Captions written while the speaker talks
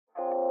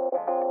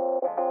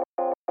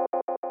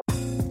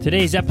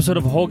Today's episode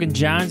of Hogan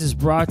Johns is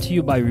brought to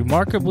you by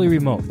Remarkably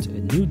Remote, a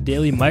new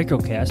daily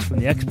microcast from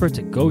the experts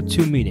at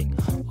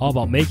GoToMeeting, all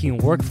about making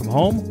work from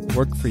home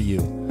work for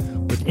you.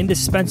 With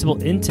indispensable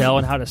intel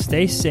on how to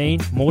stay sane,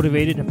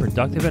 motivated, and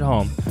productive at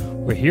home,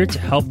 we're here to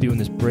help you in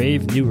this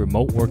brave new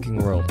remote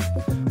working world.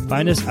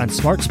 Find us on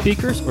smart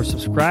speakers or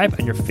subscribe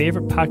on your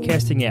favorite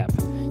podcasting app.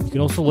 You can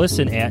also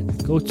listen at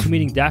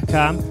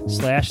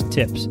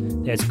gotomeeting.com/tips.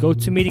 That's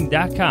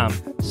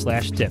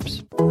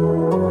gotomeeting.com/tips.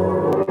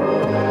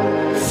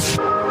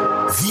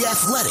 The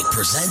Athletic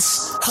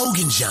presents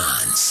Hogan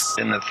Johns.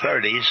 In the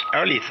 30s,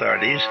 early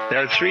 30s, there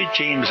are three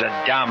teams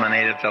that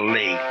dominated the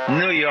league.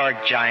 New York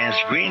Giants,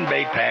 Green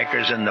Bay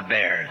Packers, and the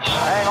Bears.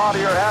 Hang on to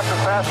your hats and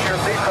fasten your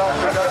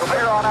seatbelts because from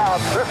here on out,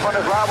 this one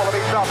is liable to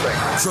be something.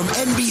 From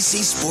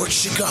NBC Sports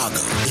Chicago,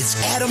 it's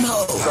Adam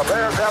Hogue. The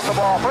Bears have the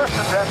ball first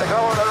and 10 to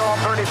go to their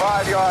own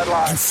 35-yard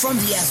line. And from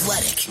The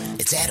Athletic,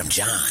 it's Adam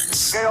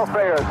Johns. Gale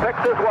Sayers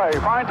picks his way,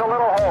 finds a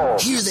little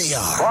hole. Here they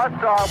are.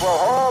 Barstow will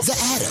hold. The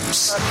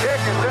Adams. The kick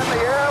is in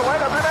the air.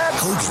 Wait a minute.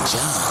 Hogan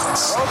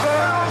Johns.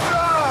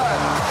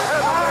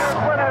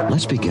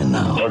 Let's begin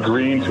now.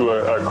 Agreeing to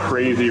a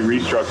crazy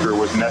restructure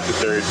was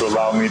necessary to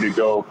allow me to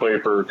go play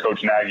for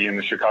Coach Nagy and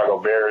the Chicago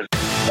Bears.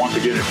 Once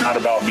again, it's not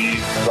about me,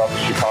 it's about the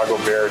Chicago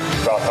Bears.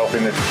 It's about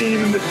helping this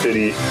team and this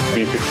city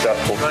be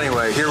successful.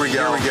 Anyway, here we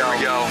go. Here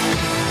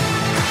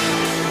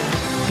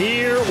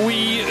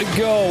we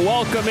go.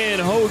 Welcome in,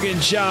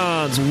 Hogan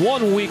Johns.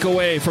 1 week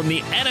away from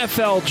the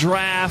NFL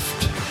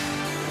Draft.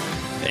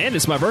 And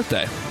it's my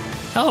birthday.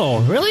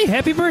 Oh, really?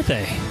 Happy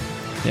birthday.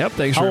 Yep,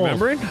 thanks for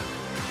remembering.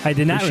 I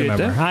did not Appreciate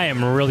remember. that. I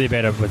am really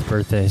bad with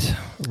birthdays.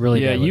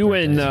 Really Yeah, bad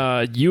with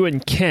birthdays. you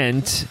and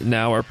Kent,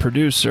 now our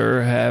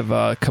producer,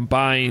 have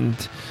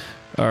combined,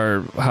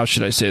 or how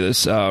should I say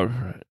this?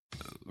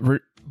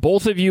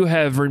 Both of you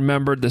have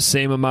remembered the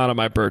same amount of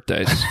my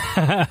birthdays.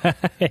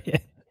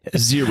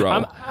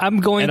 0. I'm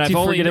going and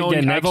to forget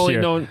again next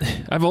year.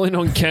 I've only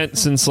known Kent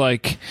since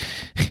Combine?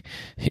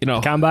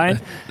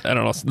 I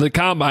don't know. The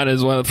Combine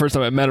is one of the first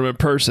time I met him in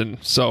person.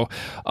 So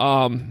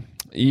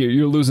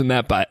you're losing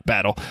that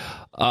battle.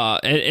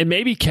 And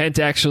maybe Kent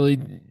actually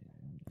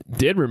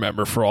did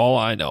remember for all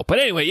I know. But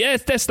anyway, yeah,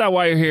 that's not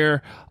why you're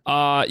here.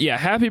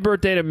 Happy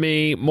birthday to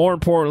me. More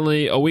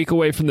importantly, a week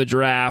away from the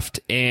draft,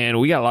 and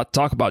we got a lot to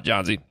talk about,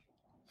 Johnsy.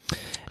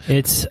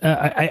 It's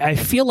I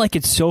feel like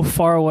it's so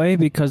far away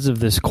because of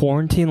this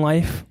quarantine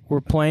life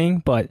we're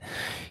playing, but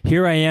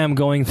here I am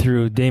going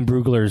through Dane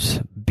Brugler's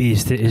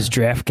Beast, his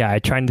draft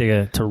guide, trying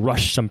to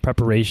rush some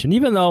preparation.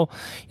 Even though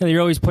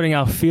you're always putting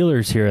out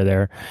feelers here or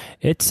there,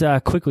 it's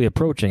quickly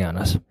approaching on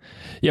us.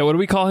 Yeah, what did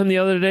we call him the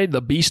other day?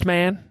 The Beast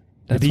Man?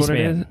 That's Beast what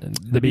Man. it is?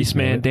 The Beast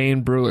Man,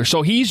 Dane Brugler.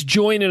 So he's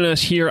joining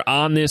us here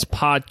on this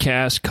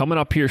podcast, coming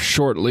up here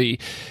shortly.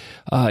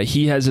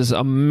 He has this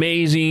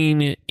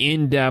amazing,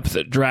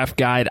 in-depth draft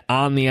guide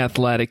on The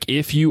Athletic.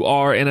 If you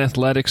are an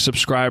Athletic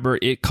subscriber,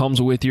 it comes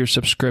with your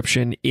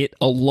subscription. It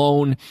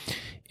alone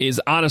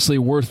is honestly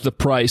worth the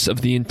price of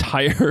the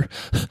entire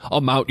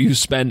amount you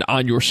spend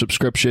on your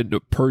subscription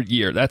per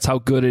year. That's how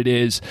good it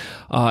is,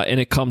 and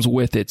it comes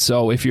with it.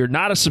 So if you're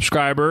not a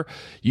subscriber,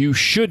 you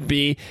should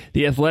be.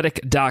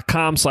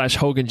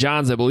 Theathletic.com/Hogan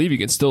Johns. I believe you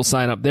can still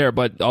sign up there,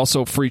 but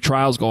also free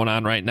trials going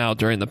on right now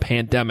during the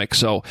pandemic.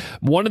 So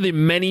one of the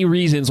many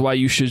reasons why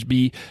you should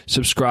be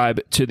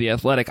subscribed to The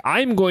Athletic.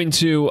 I'm going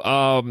to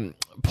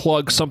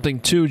plug something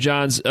too,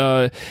 Johns.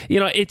 I'm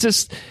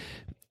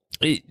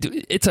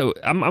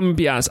gonna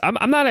be honest.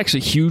 I'm not actually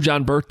huge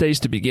on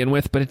birthdays to begin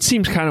with, but it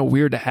seems kind of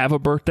weird to have a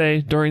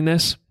birthday during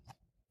this.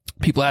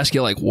 People ask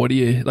you what do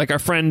you like? Our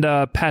friend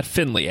Pat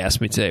Finley asked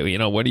me today.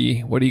 What are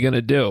you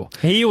gonna do?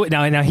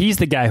 Now he's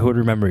the guy who would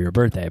remember your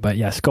birthday. But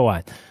yes, go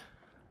on.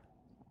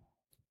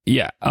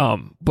 Yeah.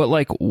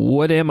 But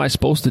what am I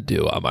supposed to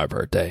do on my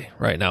birthday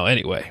right now?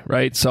 Anyway,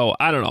 right? So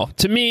I don't know.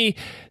 To me,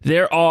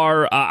 there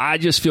are. I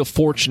just feel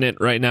fortunate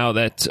right now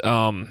that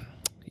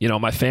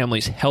my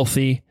family's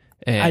healthy.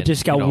 And, I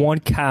just got one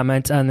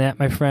comment on that,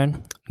 my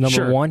friend.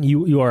 Number one,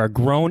 you are a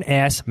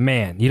grown-ass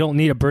man. You don't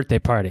need a birthday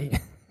party.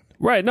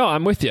 Right. No,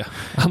 I'm with you.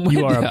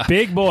 You are a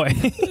big boy.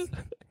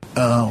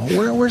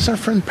 Where's our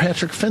friend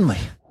Patrick Finley?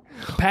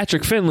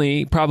 Patrick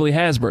Finley probably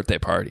has birthday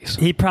parties.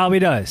 He probably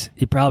does.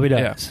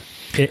 Yeah.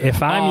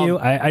 If I'm you,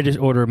 I just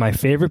order my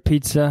favorite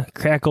pizza,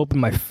 crack open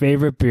my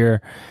favorite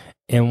beer,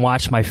 and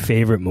watch my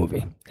favorite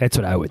movie. That's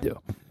what I would do.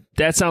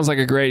 That sounds like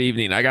a great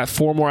evening. I got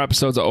 4 more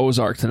episodes of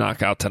Ozark to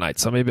knock out tonight,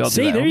 so maybe I'll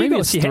do that. There maybe you go.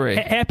 it's 3.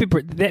 Happy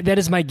birthday. That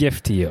is my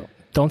gift to you.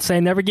 Don't say I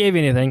never gave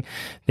you anything.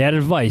 That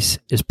advice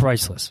is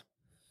priceless.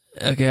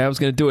 Okay, I was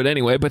going to do it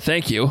anyway, but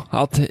thank you.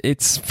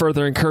 It's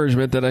further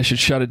encouragement that I should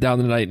shut it down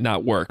tonight and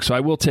not work. So I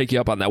will take you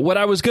up on that. What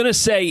I was going to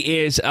say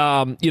is,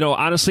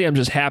 honestly, I'm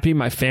just happy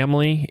my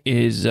family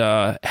is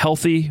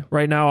healthy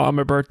right now on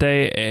my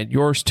birthday, and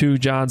yours too,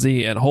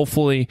 Johnsy, and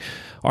hopefully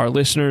our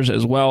listeners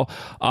as well.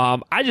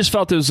 I just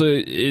felt it was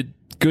a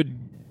good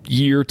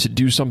year to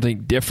do something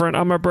different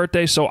on my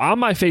birthday. So on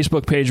my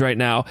Facebook page right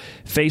now,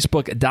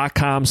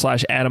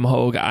 facebook.com/Adam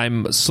Hogue,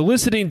 I'm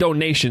soliciting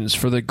donations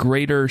for the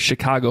Greater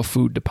Chicago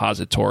Food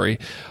Depository,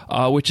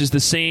 which is the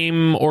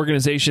same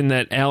organization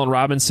that Allen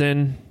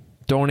Robinson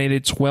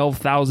donated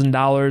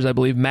 $12,000. I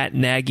believe Matt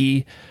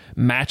Nagy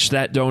matched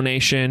that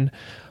donation.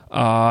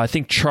 I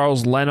think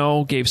Charles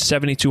Leno gave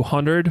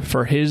 $7,200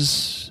 for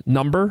his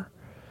number.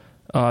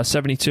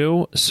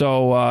 72.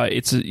 So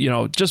it's,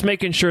 just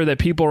making sure that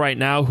people right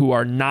now who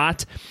are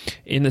not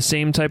in the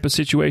same type of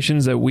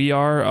situations that we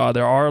are,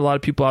 there are a lot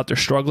of people out there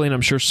struggling.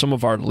 I'm sure some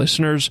of our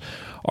listeners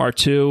are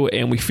too,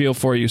 and we feel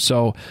for you.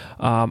 So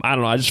I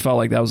don't know. I just felt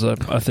like that was a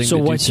thing. So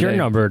to what's do your today.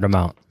 numbered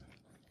amount?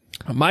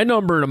 My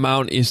numbered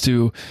amount is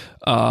to,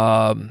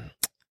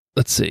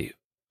 let's see.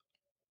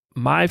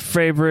 My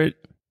favorite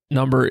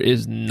number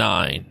is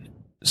 9.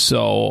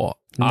 So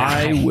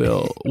I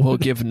will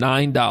give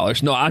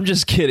 $9. No, I'm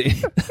just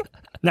kidding.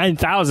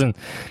 9,000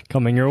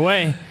 coming your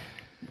way.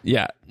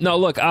 Yeah. No,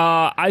 look,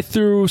 I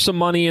threw some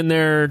money in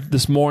there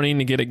this morning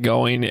to get it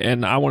going,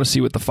 and I want to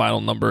see what the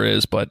final number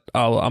is, but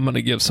I'm going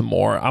to give some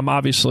more. I'm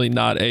obviously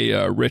not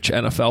a rich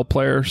NFL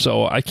player,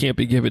 so I can't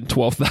be giving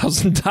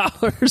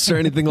 $12,000 or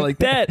anything like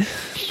that.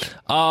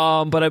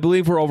 But I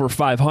believe we're over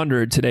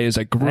 500 today as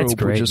a group, That's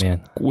great,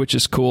 which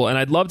is cool. And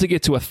I'd love to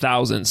get to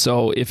 1,000.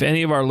 So if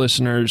any of our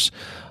listeners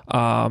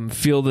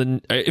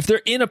if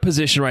they're in a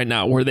position right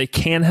now where they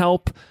can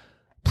help,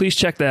 please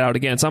check that out.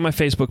 Again, it's on my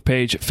Facebook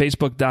page,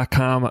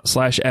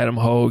 facebook.com/Adam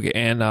Hogue,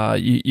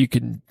 and you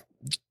can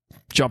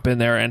jump in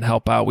there and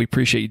help out. We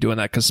appreciate you doing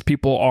that because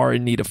people are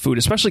in need of food,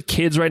 especially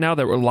kids right now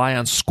that rely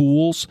on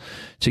schools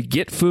to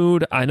get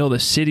food. I know the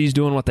city's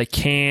doing what they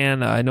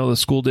can. I know the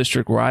school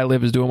district where I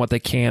live is doing what they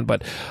can,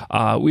 but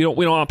we don't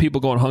want people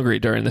going hungry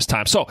during this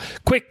time. So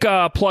quick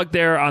plug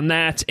there on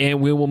that,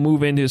 and we will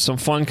move into some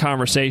fun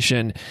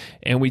conversation.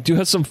 And we do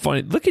have some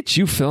fun. Look at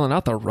you filling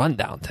out the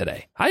rundown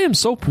today. I am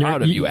so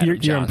proud of you, Adam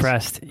You're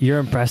impressed. You're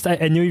impressed.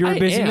 I knew you were a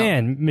busy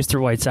man,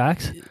 Mr. White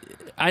Sox.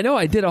 I know.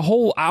 I did a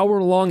whole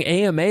hour-long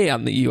AMA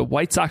on the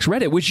White Sox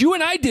Reddit, which you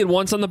and I did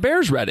once on the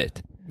Bears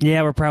Reddit.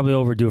 Yeah, we're probably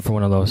overdue for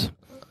one of those.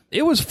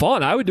 It was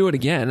fun. I would do it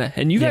again.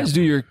 And you guys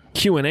do your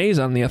Q&As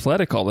on The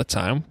Athletic all the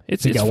time.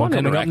 It's fun one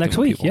coming up next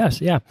week. People. Yes,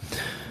 yeah.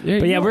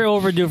 But yeah, we're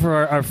overdue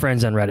for our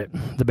friends on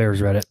Reddit, the Bears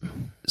Reddit.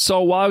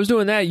 So while I was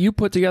doing that, you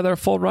put together a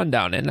full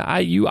rundown.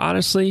 And you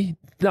honestly...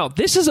 No,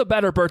 this is a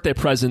better birthday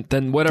present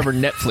than whatever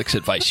Netflix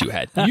advice you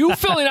had. You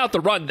filling out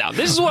the rundown.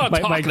 This is what I'm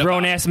talking about. My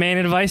grown-ass man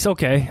advice?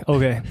 Okay.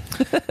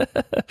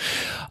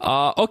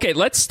 Okay,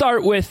 let's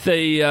start with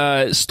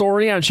a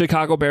story on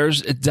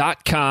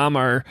ChicagoBears.com.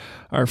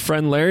 Our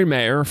friend Larry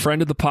Mayer,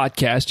 friend of the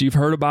podcast, you've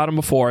heard about him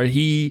before.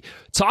 He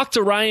talked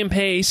to Ryan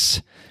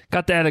Pace,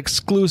 got that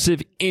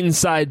exclusive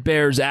inside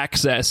Bears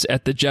access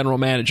at the general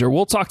manager.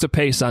 We'll talk to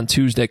Pace on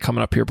Tuesday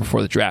coming up here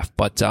before the draft,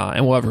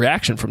 and we'll have a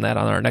reaction from that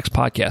on our next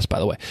podcast, by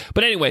the way.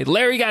 But anyway,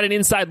 Larry got an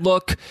inside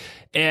look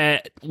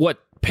at what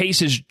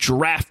Pace's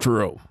draft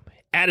room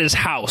at his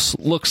house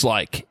looks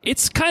like.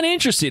 It's kind of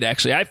interesting,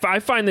 actually. I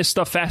find this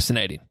stuff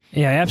fascinating.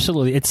 Yeah,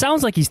 absolutely. It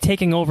sounds like he's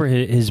taking over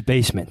his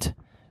basement.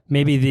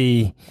 Maybe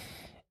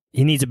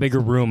he needs a bigger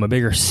room, a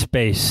bigger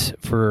space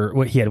for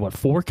what he had.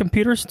 4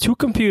 computers? 2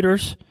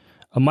 computers,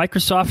 a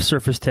Microsoft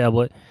Surface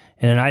tablet,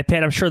 and an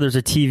iPad. I'm sure there's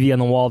a TV on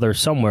the wall there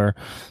somewhere.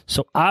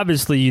 So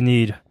obviously you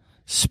need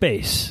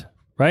space,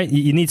 right?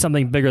 You need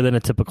something bigger than a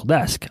typical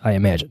desk, I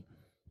imagine.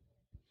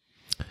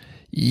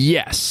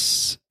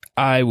 Yes,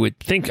 I would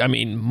think. I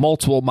mean,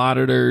 multiple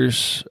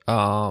monitors.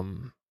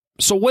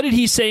 So what did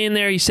he say in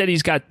there? He said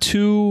he's got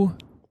 2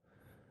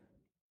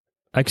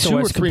 or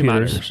 3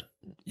 monitors.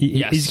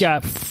 He's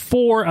got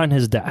 4 on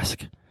his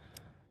desk.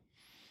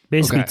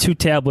 Basically, 2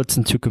 tablets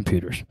and 2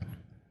 computers.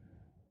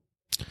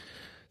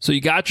 So you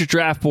got your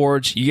draft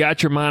boards, you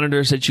got your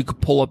monitors that you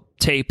could pull up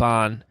tape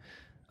on.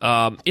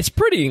 It's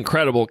pretty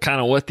incredible, kind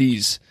of what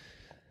these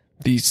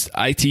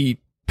IT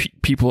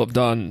people have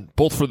done,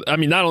 both for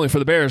not only for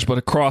the Bears but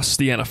across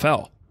the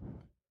NFL.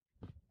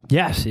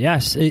 Yes,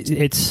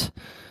 it's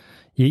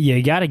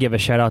you got to give a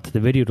shout out to the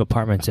video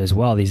departments as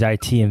well. These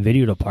IT and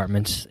video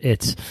departments.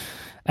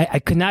 I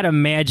could not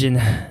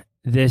imagine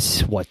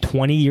this,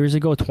 20 years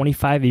ago,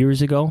 25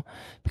 years ago,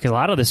 because a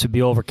lot of this would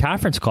be over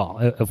conference call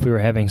if we were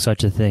having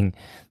such a thing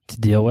to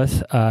deal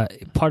with.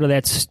 Part of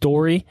that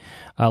story,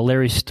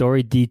 Larry's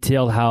story,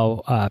 detailed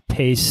how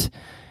Pace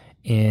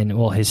and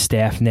his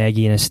staff,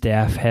 Nagy and his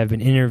staff, have been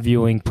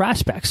interviewing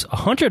prospects,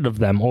 100 of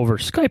them over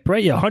Skype,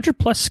 right? Yeah, 100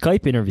 plus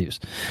Skype interviews.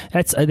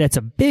 That's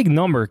a big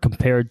number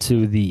compared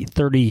to the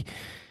 30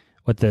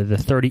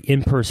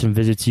 in-person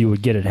visits you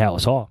would get at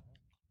Halas Hall.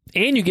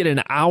 And you get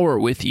an hour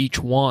with each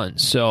one.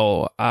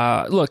 So,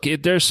 look,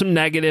 there's some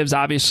negatives.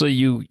 Obviously,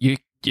 you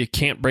you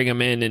can't bring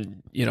them in and,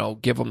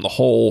 give them the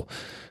whole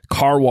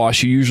car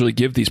wash you usually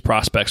give these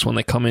prospects when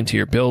they come into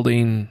your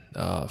building,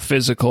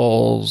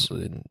 physicals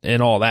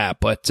and all that.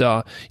 But,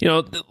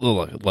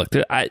 look,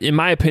 in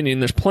my opinion,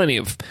 there's plenty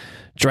of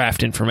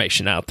draft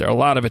information out there. A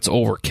lot of it's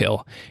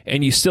overkill,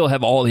 and you still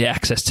have all the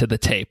access to the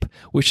tape,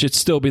 which should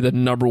still be the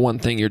number one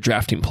thing you're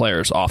drafting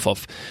players off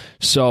of.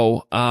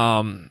 So,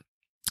 I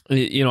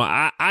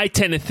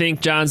tend to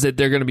think, Johns, that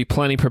they're going to be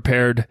plenty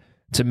prepared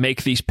to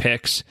make these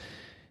picks.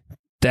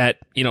 That,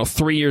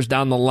 3 years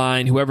down the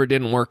line, whoever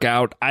didn't work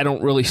out, I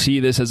don't really see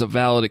this as a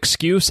valid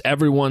excuse.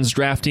 Everyone's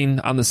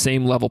drafting on the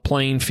same level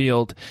playing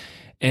field.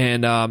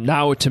 And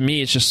now, to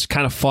me, it's just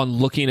kind of fun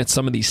looking at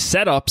some of these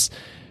setups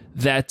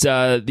that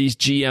these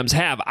GMs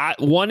have.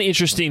 One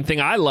interesting thing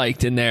I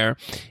liked in there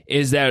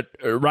is that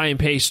Ryan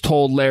Pace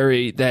told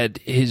Larry that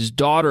his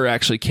daughter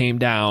actually came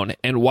down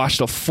and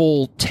watched a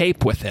full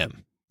tape with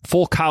him,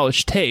 full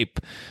college tape,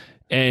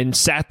 and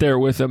sat there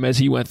with him as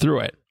he went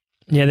through it.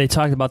 Yeah, they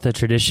talked about the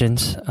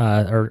traditions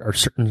or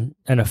certain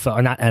NFL,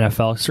 or not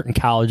NFL, certain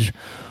college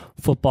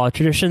football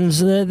traditions.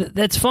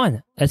 That's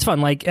fun. That's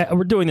fun. Like,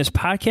 we're doing this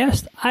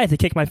podcast. I had to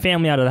kick my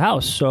family out of the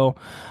house. So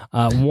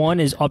one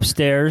is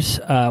upstairs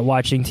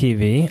watching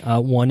TV.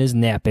 One is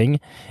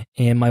napping.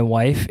 And my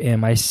wife and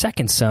my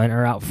second son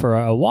are out for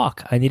a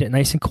walk. I need it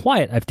nice and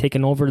quiet. I've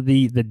taken over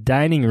the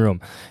dining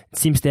room. It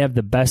seems to have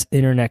the best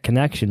internet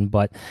connection.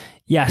 But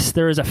yes,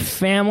 there is a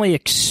family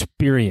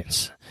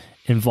experience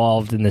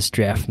involved in this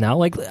draft now.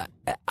 Like,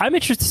 I'm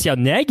interested to see how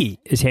Nagy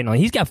is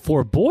handling. He's got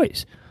 4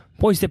 boys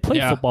that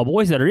play football,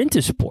 boys that are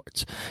into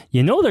sports.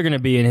 They're going to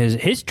be in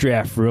his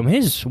draft room,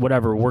 his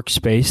whatever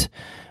workspace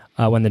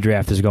when the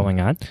draft is going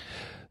on.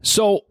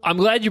 So I'm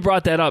glad you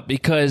brought that up,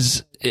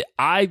 because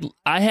I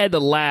had to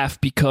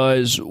laugh,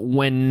 because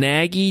when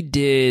Nagy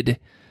did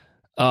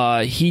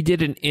he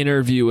did an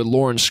interview with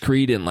Lauren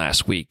Screeden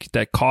last week,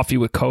 that Coffee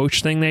with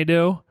Coach thing they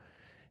do.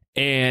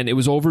 And it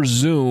was over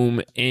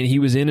Zoom, and he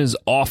was in his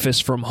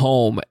office from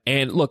home.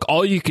 And look,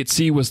 all you could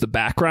see was the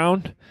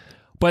background,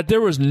 but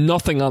there was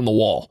nothing on the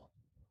wall.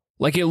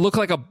 Like, it looked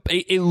like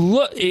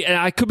and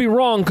I could be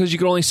wrong because you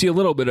could only see a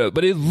little bit of it,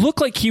 but it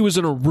looked like he was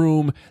in a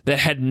room that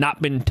had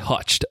not been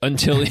touched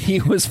until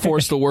he was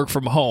forced to work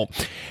from home.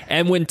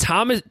 And when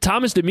Thomas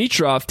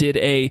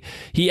Dimitroff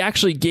he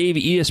actually gave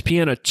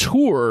ESPN a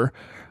tour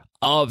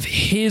of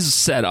his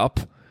setup,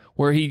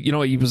 where he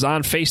was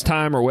on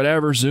FaceTime or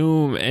whatever,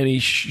 Zoom, and he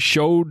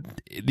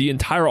showed the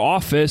entire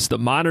office, the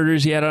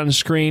monitors he had on the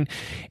screen.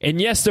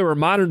 And yes, there were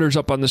monitors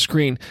up on the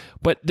screen,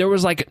 but there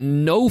was like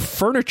no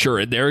furniture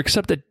in there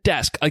except a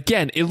desk.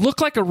 Again, it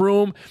looked like a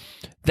room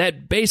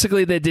that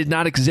did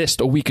not exist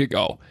a week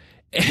ago.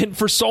 And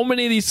for so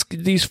many of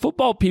these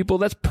football people,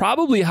 that's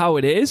probably how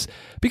it is,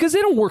 because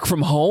they don't work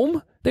from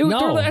home. They're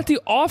at the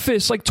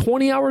office like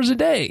 20 hours a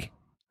day.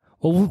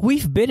 Well,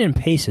 we've been in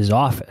Pace's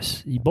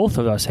office. Both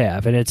of us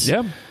have, and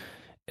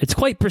it's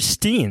quite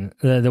pristine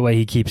the way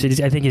he keeps it.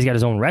 I think he's got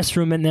his own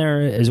restroom in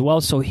there as well.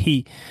 So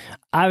he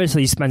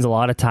obviously spends a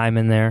lot of time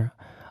in there.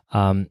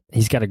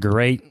 He's got a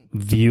great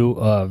view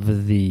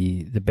of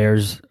the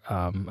Bears'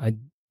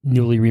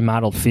 newly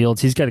remodeled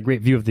fields. He's got a great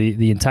view of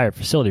the entire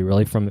facility,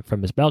 really, from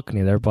his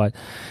balcony there. But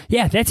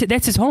yeah, that's it.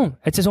 That's his home.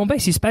 That's his home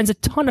base. He spends a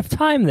ton of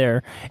time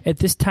there at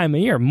this time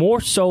of year, more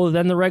so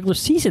than the regular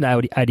season,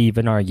 I'd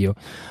even argue.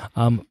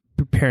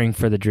 Preparing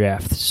for the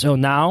draft. So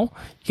now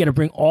you got to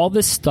bring all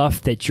this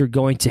stuff that you're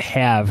going to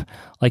have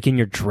like in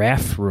your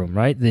draft room,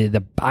 right?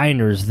 The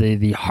binders,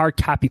 the hard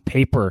copy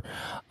paper.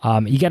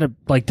 You got to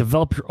like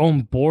develop your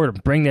own board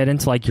and bring that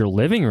into like your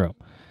living room.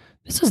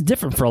 This is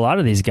different for a lot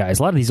of these guys,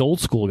 a lot of these old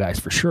school guys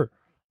for sure.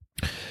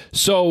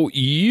 So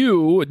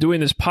you,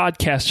 doing this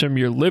podcast from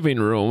your living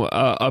room,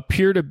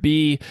 appear to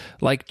be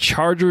like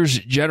Chargers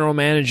general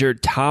manager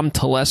Tom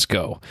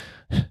Telesco,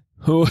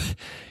 who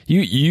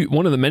you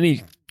one of the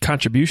many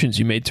contributions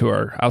you made to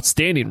our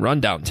outstanding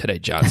rundown today,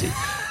 Johnsy,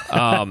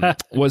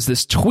 was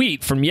this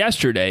tweet from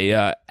yesterday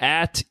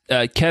at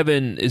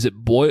Kevin, is it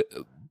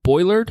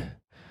Boilard?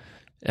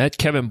 At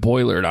Kevin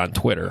Boilard on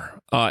Twitter.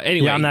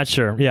 Anyway, yeah, I'm not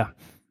sure.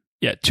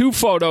 Yeah, 2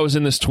 photos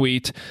in this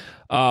tweet.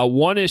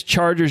 One is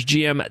Chargers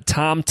GM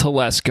Tom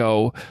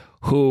Telesco,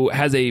 who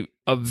has a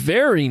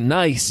very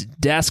nice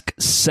desk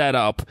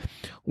setup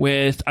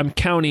with, I'm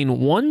counting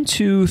 1,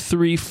 2,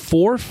 3,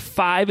 4,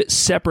 5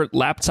 separate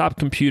laptop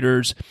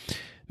computers.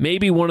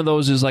 Maybe one of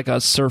those is like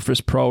a Surface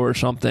Pro or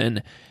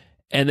something,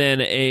 and then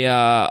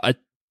a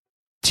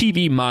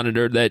TV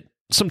monitor,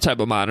 some type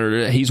of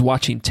monitor that he's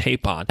watching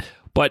tape on.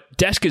 But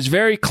desk is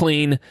very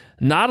clean,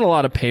 not a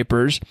lot of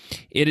papers.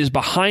 It is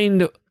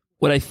behind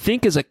what I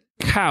think is a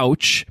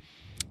couch.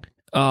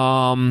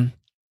 And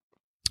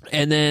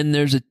then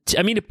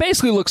it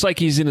basically looks like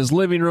he's in his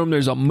living room.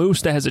 There's a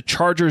moose that has a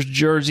Chargers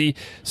jersey.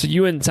 So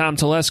you and Tom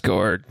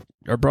Telesco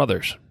are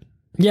brothers.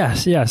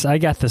 Yes. I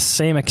got the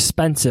same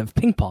expensive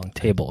ping pong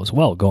table as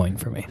well going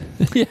for me.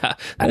 Yeah.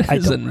 I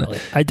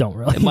don't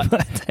really.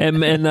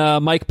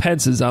 And Mike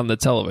Pence is on the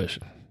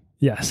television.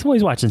 Yes. Well,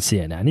 he's watching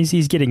CNN.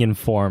 He's getting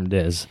informed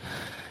as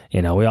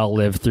we all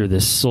live through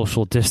this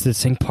social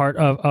distancing part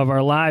of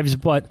our lives,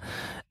 but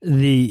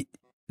the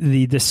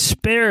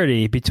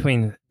disparity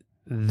between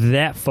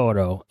that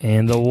photo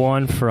and the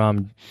one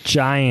from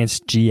Giants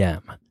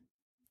GM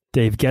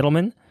Dave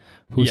Gettleman,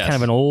 who's kind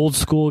of an old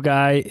school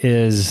guy,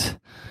 is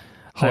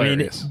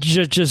hilarious.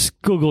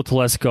 Just Google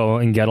Telesco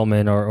and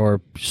Gettleman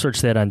or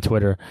search that on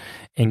Twitter.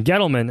 And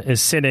Gettleman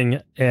is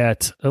sitting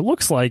at, it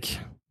looks like,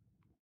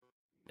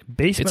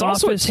 basement It's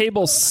also office. a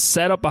table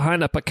set up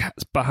behind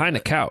a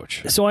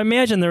couch. So I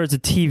imagine there is a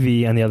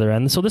TV on the other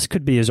end. So this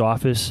could be his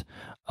office.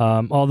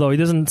 Although he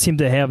doesn't seem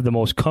to have the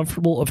most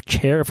comfortable of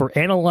chair for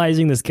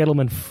analyzing this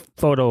Gettleman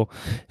photo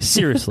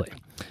seriously.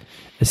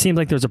 It seems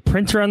like there's a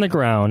printer on the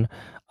ground.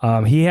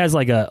 He has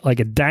like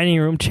a dining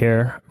room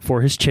chair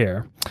for his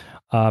chair.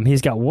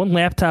 He's got one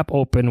laptop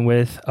open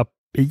with a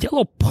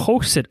yellow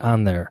Post-it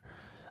on there.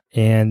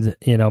 And,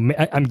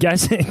 I'm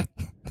guessing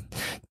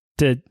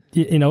that,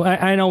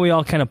 I know we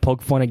all kind of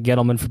poke fun at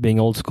Gettleman for being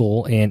old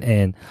school.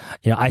 And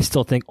I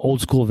still think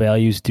old school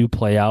values do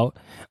play out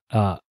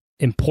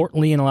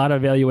importantly in a lot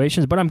of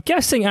evaluations. But I'm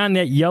guessing on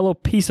that yellow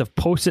piece of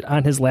Post-it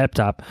on his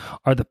laptop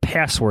are the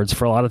passwords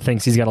for a lot of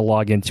things he's got to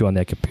log into on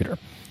that computer.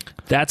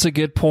 That's a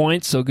good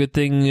point. So good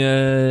thing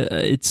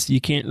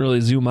you can't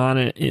really zoom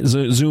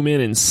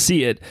in and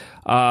see it.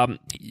 Now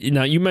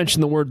you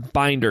mentioned the word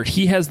binder.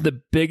 He has the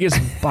biggest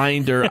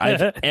binder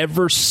I've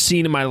ever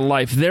seen in my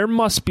life. There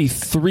must be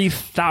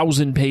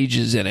 3,000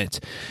 pages in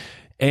it.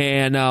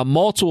 And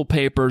multiple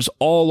papers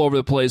all over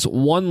the place.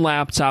 One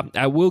laptop.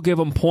 I will give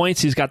him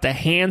points. He's got the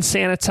hand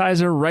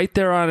sanitizer right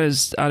there on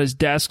his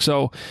desk.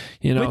 So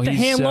with the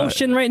hand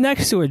lotion right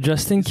next to it,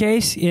 just in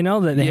case the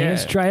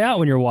hands dry out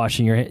when you're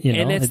washing your.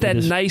 And it's that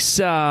nice.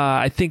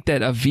 I think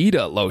that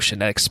Aveda lotion,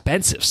 that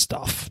expensive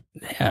stuff.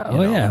 Yeah.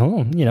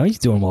 Well, he's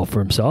doing well for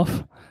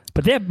himself.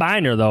 But that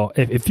binder, though,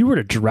 if you were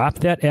to drop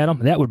that,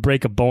 Adam, that would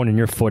break a bone in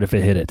your foot if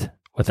it hit it,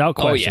 without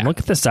question. Look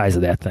at the size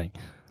of that thing.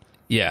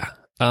 Yeah.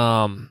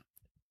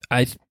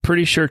 I'm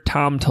pretty sure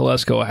Tom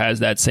Telesco has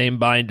that same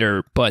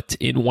binder, but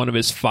in one of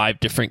his 5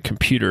 different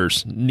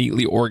computers,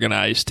 neatly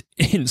organized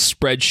in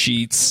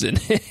spreadsheets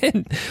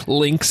and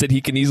links that he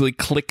can easily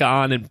click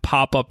on and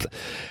pop up.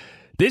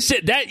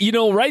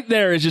 Right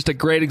there is just a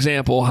great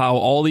example how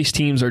all these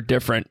teams are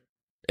different.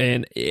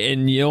 And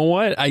you know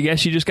what? I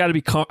guess you just got to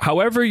be,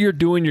 however you're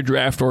doing your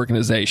draft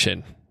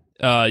organization,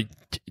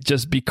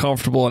 just be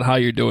comfortable in how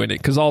you're doing it,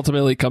 because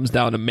ultimately it comes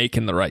down to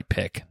making the right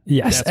pick.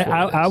 Yes,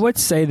 I would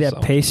say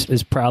that Pace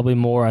is probably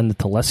more on the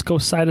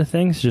Telesco side of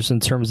things, just in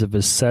terms of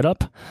his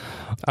setup.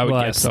 I would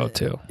guess so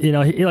too.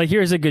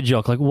 Here's a good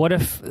joke. Like, what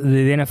if the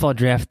NFL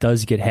draft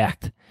does get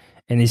hacked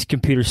and these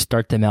computers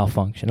start to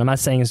malfunction? I'm not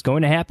saying it's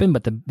going to happen,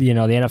 but the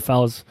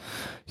NFL is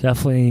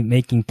definitely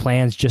making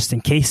plans just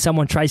in case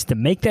someone tries to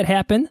make that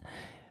happen.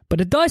 But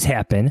it does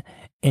happen,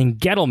 and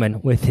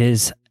Gettleman, with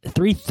his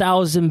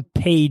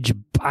 3,000-page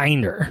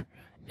binder,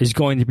 is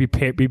going to be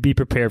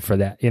prepared for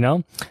that.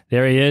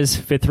 There he is,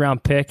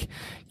 5th-round pick.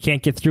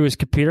 Can't get through his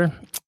computer.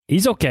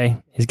 He's okay.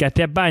 He's got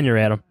that binder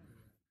at him.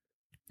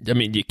 I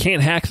mean, you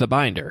can't hack the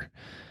binder.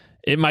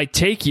 It might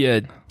take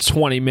you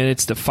 20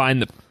 minutes to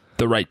find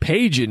the right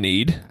page you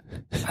need.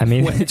 I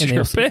mean, it's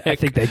your pick. I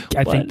think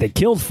they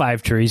killed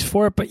 5 trees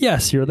for it, but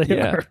yes, here they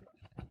are.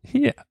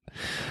 Yeah.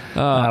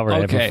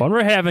 We're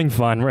having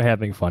fun. We're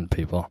having fun,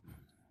 people.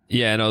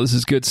 Yeah, no, this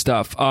is good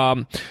stuff.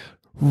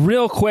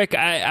 Real quick,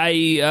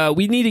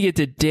 we need to get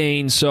to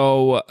Dane,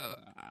 so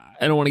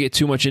I don't want to get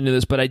too much into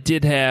this, but I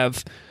did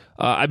have,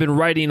 I've been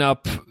writing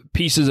up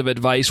pieces of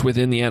advice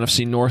within the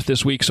NFC North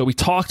this week. So we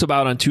talked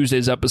about on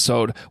Tuesday's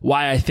episode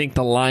why I think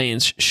the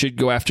Lions should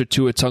go after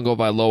Tua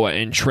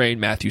Tagovailoa and trade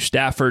Matthew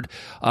Stafford.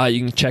 You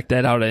can check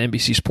that out at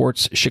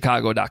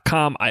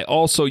NBCSportsChicago.com. I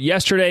also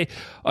yesterday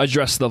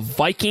addressed the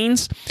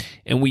Vikings,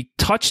 and we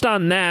touched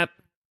on that,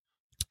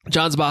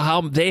 John's, about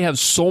how they have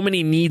so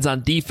many needs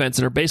on defense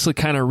and are basically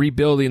kind of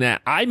rebuilding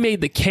that. I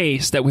made the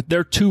case that with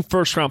their 2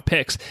 first-round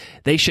picks,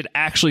 they should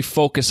actually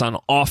focus on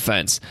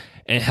offense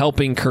and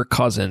helping Kirk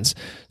Cousins.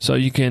 So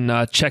you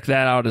can check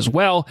that out as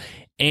well.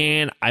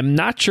 And I'm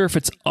not sure if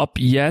it's up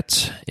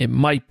yet. It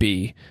might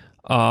be.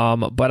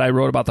 But I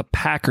wrote about the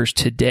Packers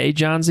today,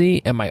 John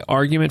Z. And my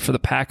argument for the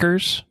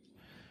Packers,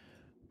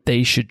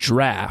 they should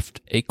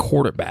draft a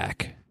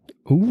quarterback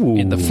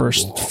in the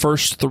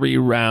first 3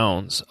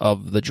 rounds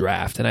of the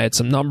draft. And I had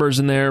some numbers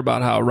in there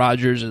about how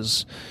Rodgers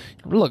is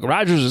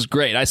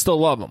great. I still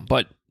love him.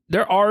 But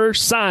there are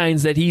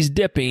signs that he's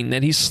dipping,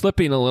 that he's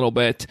slipping a little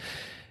bit.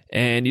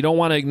 And you don't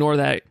want to ignore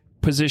that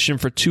position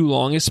for too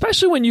long,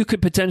 especially when you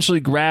could potentially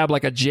grab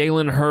like a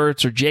Jalen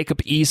Hurts or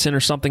Jacob Eason or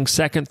something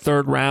 2nd,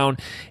 3rd round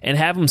and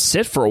have him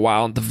sit for a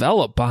while and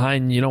develop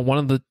behind, one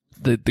of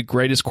the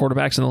greatest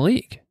quarterbacks in the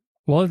league.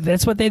 Well,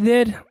 that's what they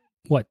did.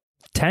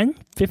 10,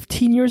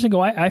 15 years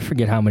ago? I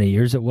forget how many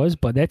years it was,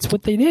 but that's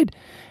what they did.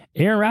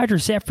 Aaron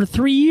Rodgers sat for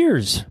 3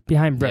 years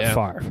behind Brett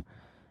Favre. And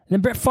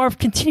then Brett Favre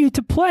continued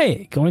to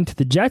play, going to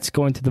the Jets,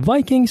 going to the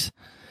Vikings.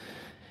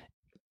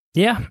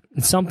 Yeah,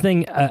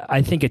 something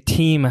I think a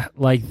team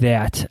like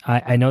that,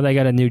 I know they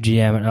got a new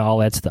GM and all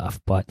that stuff,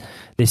 but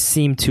they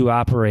seem to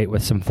operate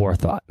with some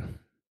forethought.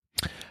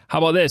 How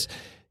about this?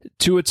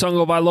 Tua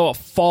Tagovailoa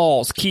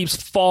falls, keeps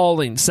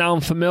falling.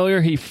 Sound familiar?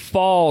 He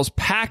falls.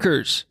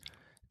 Packers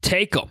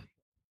take him.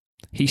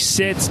 He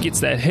sits,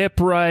 gets that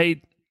hip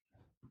right.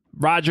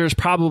 Rodgers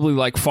probably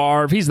like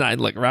Favre. He's not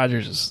like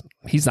Rodgers.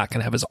 He's not going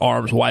to have his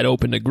arms wide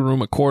open to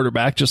groom a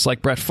quarterback, just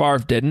like Brett Favre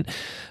didn't.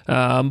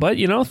 But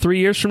 3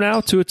 years from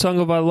now, Tua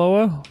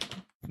Tagovailoa,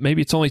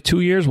 maybe it's only 2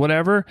 years,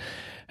 whatever.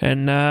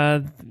 And,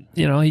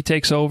 he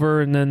takes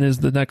over and then is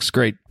the next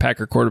great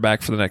Packer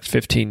quarterback for the next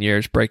 15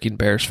 years, breaking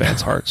Bears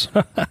fans' hearts.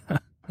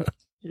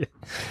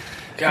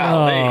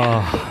 Golly.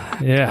 Oh,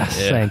 yes.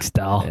 Yeah. Thanks,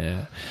 Dal.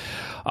 Yeah.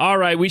 All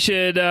right, we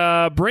should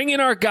bring in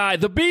our guy,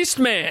 the Beast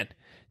Man,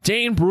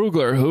 Dane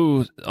Brugler,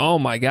 who, oh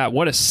my God,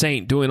 what a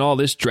saint doing all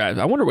this draft.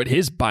 I wonder what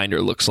his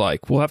binder looks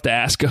like. We'll have to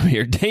ask him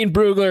here. Dane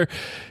Brugler,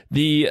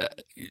 the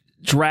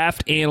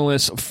draft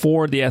analyst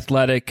for The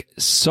Athletic,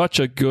 such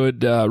a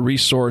good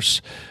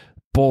resource,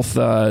 both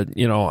on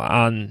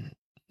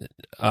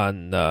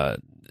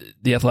The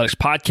Athletic's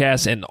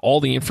podcast and all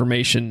the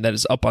information that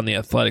is up on The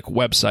Athletic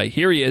website.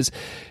 Here he is,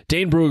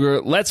 Dane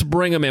Brugler. Let's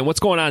bring him in. What's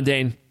going on,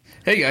 Dane?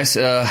 Hey guys,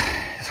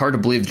 it's hard to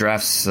believe the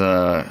draft's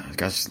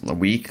less than a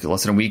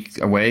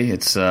week away.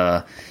 It's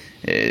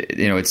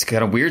it's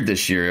kind of weird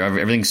this year.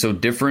 Everything's so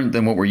different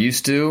than what we're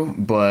used to.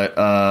 But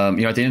at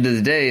the end of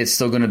the day, it's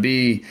still going to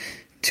be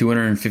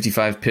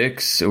 255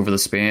 picks over the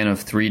span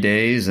of 3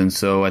 days, and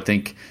so I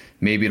think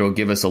maybe it'll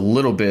give us a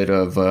little bit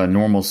of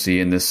normalcy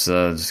in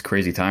this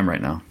crazy time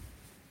right now.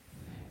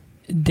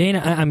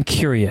 Dana, I'm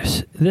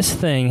curious. This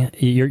thing,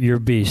 you're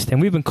beast, and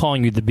we've been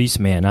calling you the Beast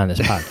Man on this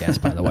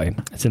podcast, by the way,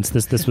 since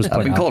this was put out.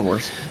 I've been called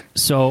worse.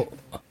 So,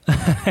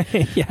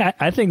 yeah,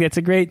 I think that's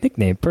a great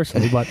nickname,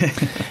 personally. But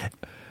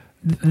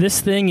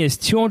this thing is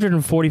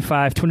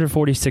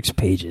 246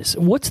 pages.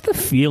 What's the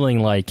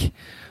feeling like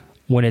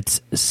when it's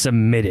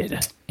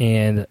submitted?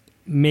 And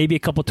maybe a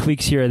couple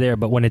tweaks here or there,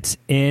 but when it's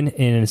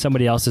in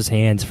somebody else's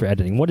hands for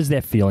editing, what is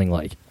that feeling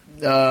like?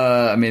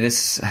 I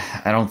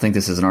don't think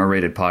this is an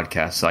R-rated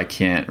podcast, so I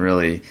can't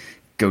really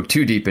go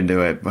too deep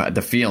into it. But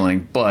the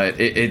feeling, but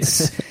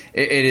it's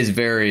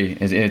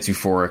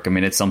euphoric. I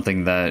mean, it's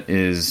something that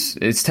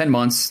it's 10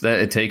 months that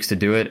it takes to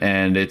do it,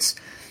 and it's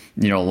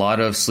a lot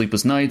of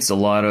sleepless nights,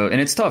 and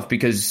it's tough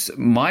because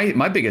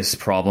my biggest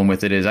problem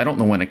with it is I don't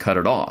know when to cut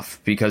it off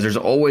because there's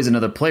always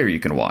another player you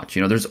can watch.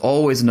 There's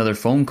always another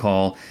phone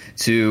call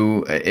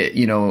to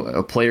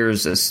a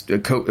player's a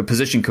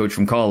position coach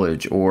from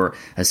college or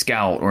a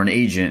scout or an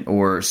agent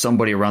or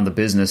somebody around the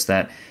business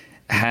that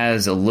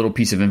has a little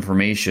piece of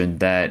information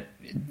that's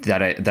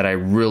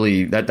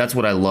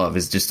what I love,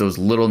 is just those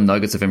little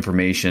nuggets of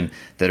information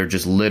that are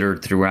just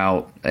littered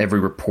throughout every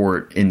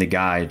report in the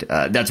guide.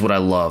 That's what I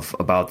love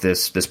about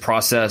this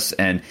process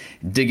and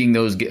digging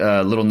those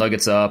little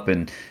nuggets up.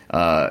 And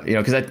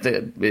because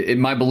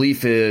my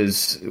belief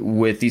is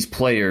with these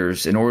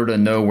players, in order to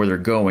know where they're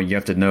going, you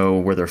have to know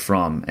where they're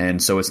from.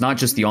 And so it's not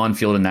just the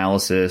on-field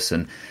analysis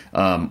and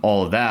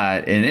all of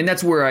that. And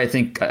that's where I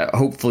think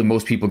hopefully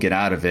most people get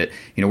out of it.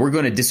 We're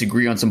going to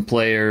disagree on some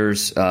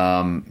players.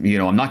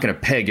 I'm not going to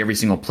peg every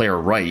single player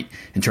right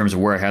in terms of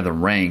where I have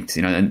them ranked.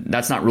 And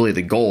that's not really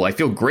the goal. I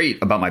feel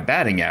great about my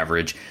batting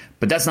average,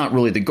 but that's not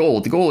really the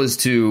goal. The goal is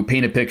to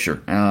paint a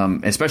picture,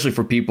 especially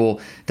for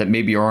people that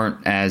maybe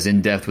aren't as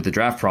in-depth with the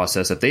draft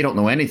process. If they don't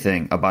know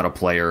anything about a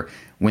player,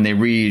 when they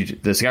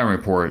read the scouting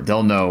report,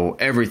 they'll know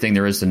everything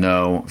there is to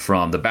know,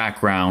 from the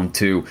background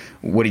to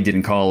what he did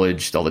in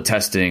college, all the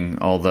testing,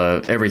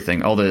 everything,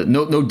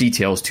 no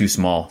details too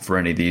small for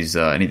any of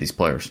these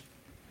players.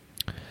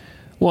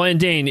 Well, and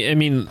Dane, I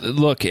mean,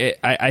 look,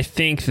 I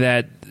think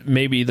that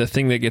maybe the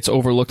thing that gets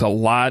overlooked a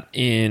lot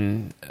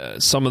in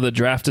some of the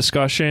draft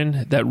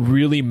discussion that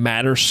really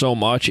matters so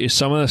much is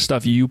some of the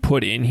stuff you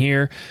put in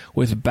here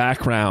with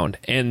background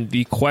and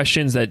the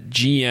questions that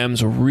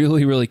GMs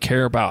really, really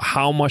care about.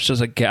 How much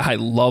does a guy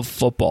love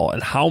football,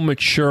 and how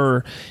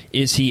mature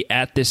is he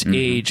at this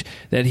age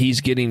that he's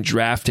getting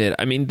drafted?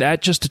 I mean,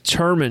 that just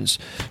determines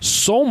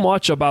so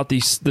much about the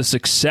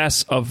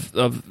success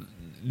of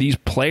these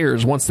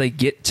players once they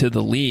get to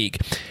the league.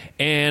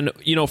 And,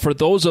 for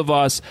those of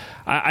us,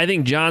 I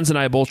think Johns and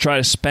I both try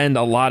to spend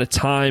a lot of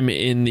time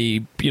in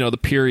the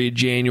period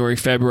January,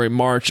 February,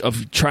 March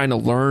of trying to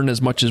learn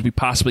as much as we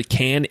possibly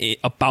can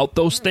about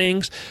those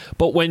things.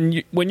 But when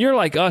you're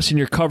like us and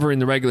you're covering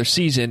the regular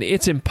season,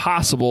 it's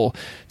impossible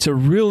to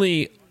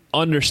really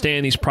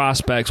understand these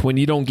prospects when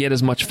you don't get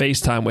as much face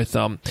time with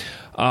them.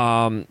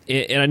 And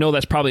I know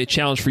that's probably a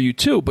challenge for you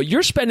too, but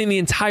you're spending the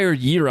entire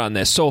year on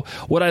this. So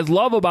what I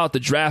love about the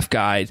draft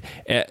guide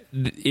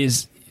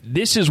is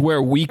this is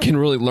where we can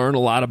really learn a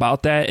lot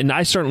about that. And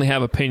I certainly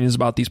have opinions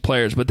about these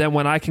players, but then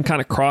when I can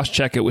kind of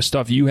cross-check it with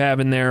stuff you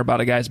have in there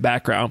about a guy's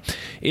background,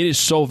 it is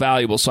so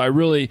valuable. So I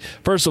really,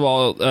 first of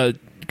all,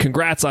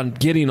 congrats on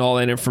getting all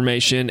that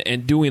information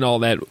and doing all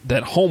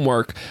that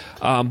homework.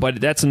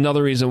 But that's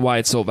another reason why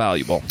it's so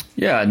valuable.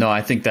 Yeah, no,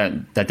 I think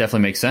that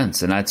definitely makes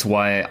sense. And that's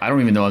why I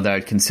don't even know that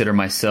I'd consider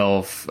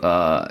myself,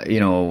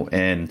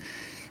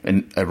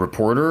 and a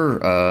reporter,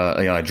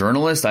 a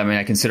journalist. I mean,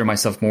 I consider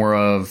myself more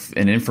of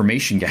an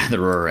information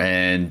gatherer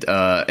and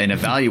an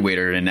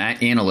evaluator, an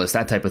analyst,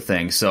 that type of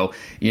thing. So,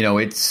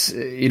 it's,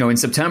 in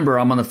September,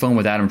 I'm on the phone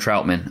with Adam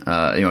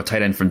Troutman,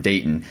 tight end from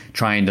Dayton,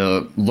 trying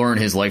to learn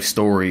his life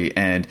story.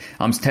 And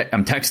I'm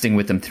texting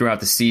with him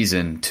throughout the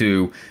season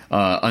to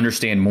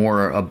understand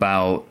more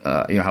about,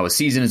 how his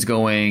season is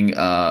going,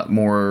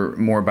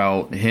 more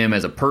about him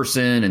as a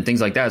person and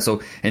things like that.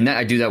 So, and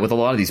I do that with a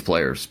lot of these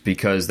players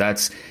because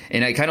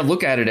and I kind of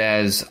look at it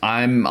as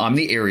I'm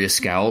the area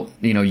scout.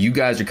 You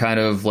guys are kind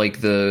of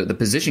like the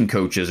position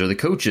coaches or the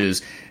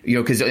coaches,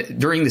 because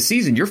during the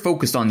season you're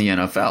focused on the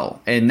NFL,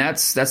 and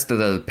that's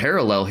the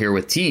parallel here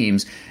with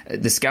teams.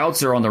 The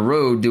scouts are on the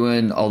road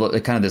doing all the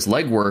kind of this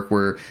legwork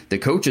where the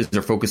coaches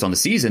are focused on the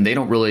season. They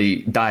don't really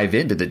dive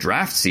into the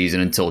draft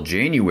season until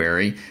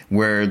January,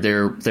 where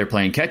they're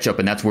playing catch up,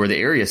 and that's where the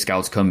area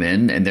scouts come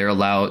in, and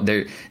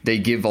they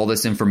give all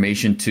this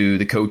information to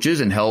the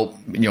coaches and help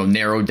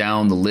narrow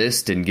down the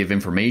list and give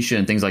information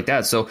and things like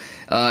that. So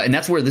and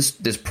that's where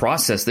this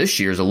process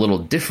this year is a little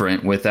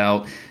different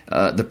without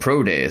the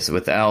pro days,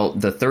 without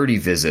the 30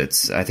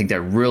 visits. I think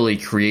that really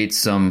complicates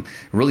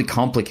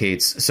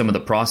some of the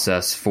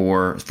process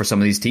for some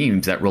of these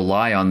teams that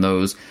rely on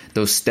those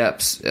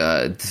steps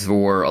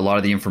for a lot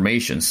of the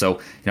information. So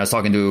I was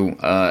talking to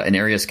an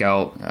area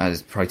scout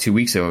probably 2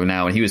 weeks ago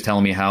now, and he was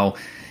telling me how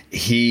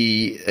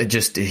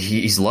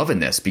he's loving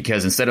this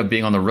because instead of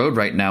being on the road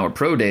right now at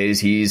pro days,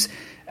 he's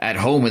at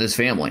home with his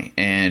family,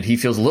 and he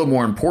feels a little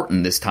more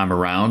important this time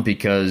around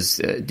because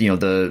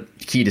the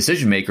key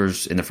decision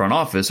makers in the front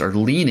office are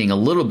leaning a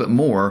little bit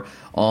more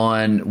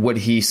on what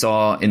he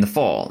saw in the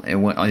fall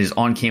and on his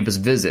on-campus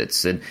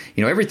visits, and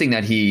everything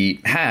that he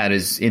had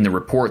is in the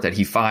report that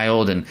he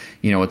filed, and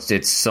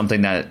it's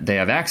something that they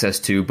have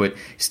access to, but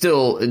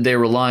still they're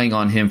relying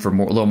on him for a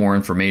little more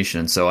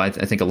information. So I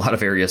think a lot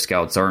of area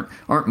scouts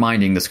aren't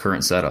minding this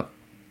current setup.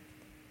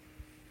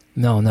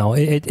 No,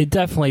 it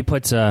definitely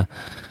puts a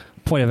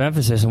point of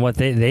emphasis on what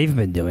they've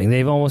been doing.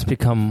 They've almost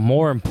become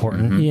more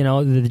important.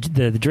 Mm-hmm.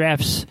 The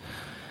drafts,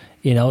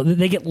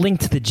 they get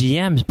linked to the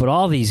GMs, but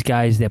all these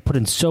guys that put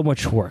in so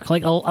much work,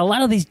 like a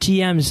lot of these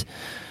GMs,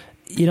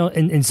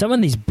 in some of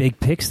these big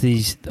picks,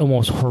 these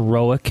almost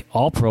heroic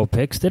all-pro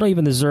picks, they don't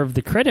even deserve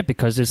the credit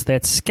because it's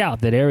that scout,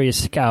 that area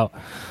scout,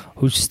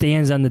 who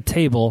stands on the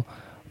table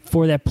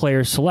for that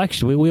player's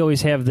selection. We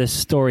always have this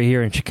story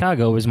here in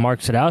Chicago. It was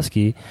Mark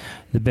Sadowski,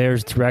 the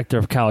Bears director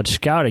of college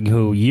scouting,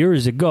 who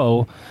years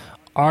ago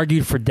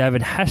argued for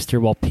Devin Hester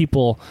while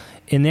people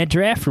in that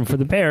draft room for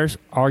the Bears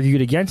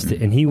argued against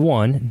it, and he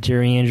won.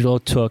 Jerry Angelo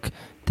took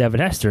Devin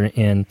Hester,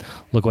 and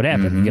look what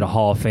happened. You get a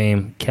Hall of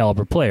Fame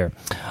caliber player.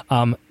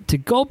 To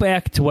go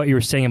back to what you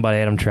were saying about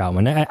Adam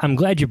Troutman, I'm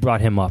glad you brought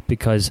him up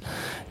because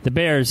the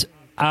Bears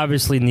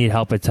obviously need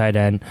help at tight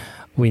end.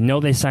 We know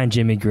they signed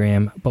Jimmy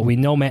Graham, but we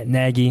know Matt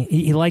Nagy,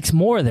 he likes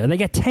more there. They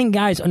got 10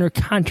 guys under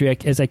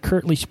contract as I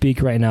currently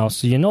speak right now,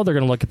 so they're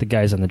going to look at the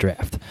guys on the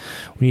draft.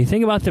 When you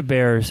think about the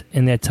Bears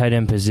in that tight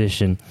end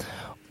position,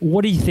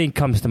 what do you think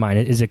comes to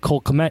mind? Is it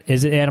Cole Kmet?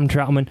 Is it Adam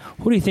Troutman?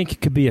 Who do you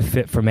think could be a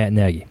fit for Matt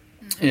Nagy?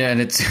 Yeah,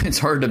 and it's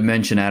hard to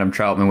mention Adam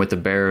Troutman with the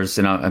Bears,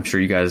 and I'm sure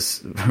you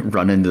guys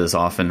run into this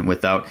often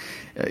without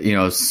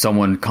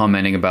someone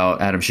commenting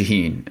about Adam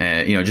Shaheen,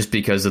 just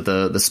because of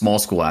the small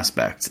school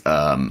aspect,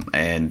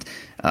 and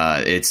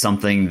it's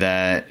something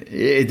that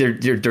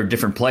they're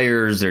different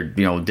players. They're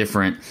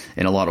different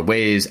in a lot of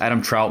ways.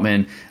 Adam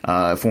Troutman,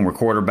 former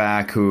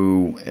quarterback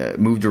who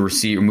moved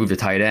to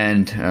tight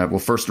end.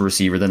 First a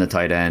receiver, then a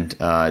tight end.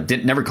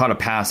 Never caught a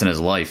pass in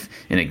his life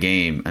in a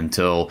game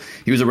until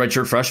he was a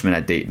redshirt freshman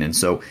at Dayton, and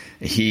so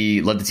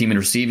he led the team in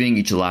receiving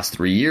each of the last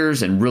 3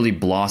 years and really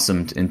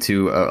blossomed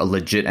into a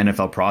legit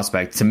NFL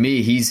prospect. To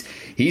me, he's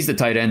the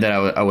tight end that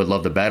I would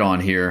love to bet on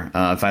here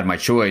if I had my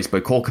choice.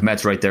 But Cole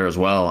Kmet's right there as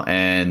well,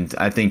 and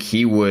I think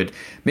he would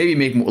maybe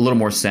make a little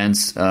more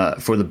sense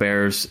for the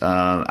Bears.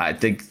 I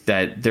think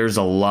that there's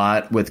a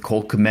lot with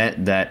Cole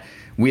Kmet that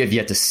we have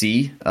yet to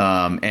see,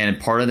 and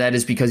part of that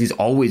is because he's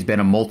always been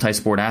a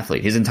multi-sport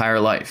athlete his entire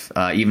life.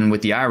 Even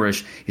with the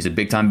Irish, he's a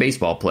big-time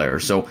baseball player,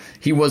 so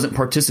he wasn't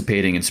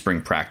participating in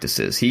spring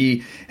practices.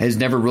 He has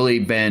never really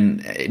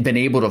been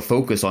able to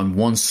focus on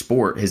one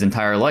sport his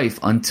entire life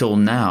until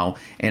now,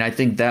 and I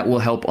think that will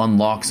help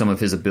unlock some of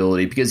his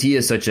ability because he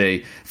is such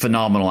a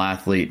phenomenal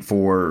athlete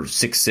for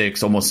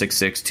 6'6", almost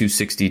 6'6",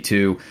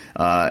 262.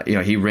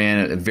 He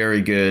ran a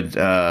very good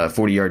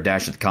 40-yard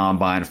dash at the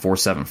combine, a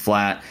 4.7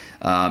 flat.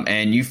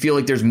 And you feel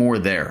like there's more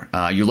there.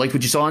 You liked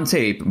what you saw on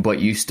tape, but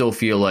you still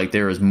feel like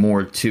there is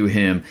more to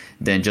him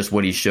than just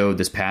what he showed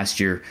this past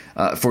year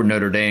for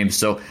Notre Dame.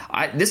 So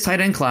this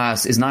tight end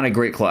class is not a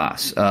great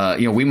class.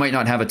 We might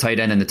not have a tight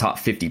end in the top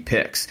 50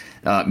 picks.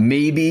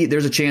 Maybe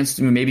there's a chance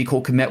maybe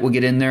Cole Kmet will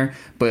get in there,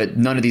 but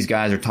none of these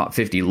guys are top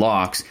 50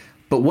 locks.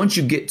 But once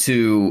you get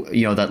to,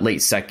 that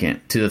late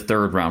second to the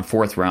third round,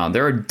 fourth round,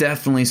 there are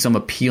definitely some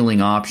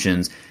appealing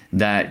options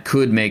that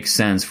could make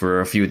sense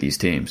for a few of these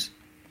teams.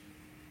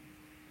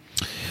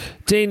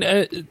 Dane,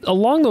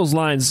 along those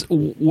lines,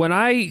 when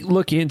I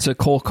look into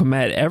Cole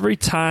Kmet, every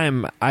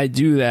time I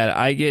do that,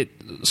 I get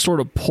sort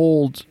of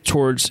pulled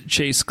towards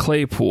Chase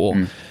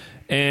Claypool.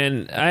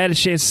 And I had a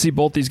chance to see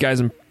both these guys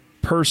in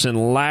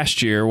person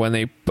last year when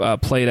they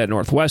played at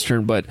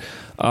Northwestern, but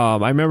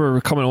I remember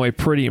coming away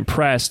pretty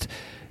impressed.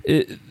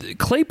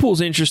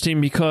 Claypool's interesting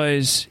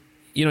because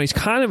he's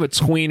kind of a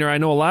tweener. I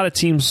know a lot of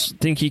teams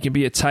think he can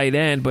be a tight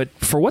end, but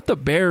for what the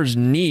Bears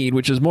need,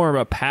 which is more of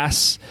a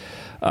pass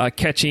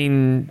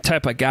catching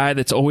type of guy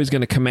that's always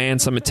going to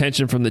command some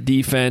attention from the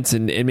defense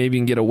and maybe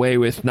can get away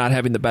with not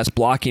having the best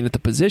blocking at the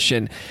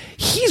position,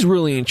 he's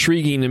really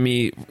intriguing to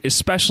me,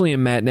 especially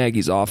in Matt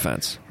Nagy's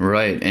offense.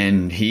 Right,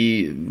 and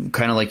he,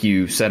 kind of like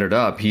you set it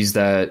up, he's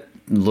that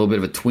little bit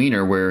of a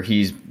tweener where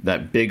he's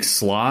that big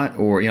slot,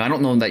 or I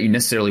don't know that you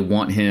necessarily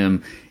want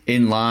him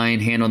in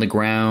line, hand on the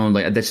ground.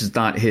 Like, that's just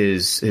not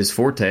his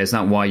forte. It's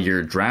not why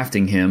you're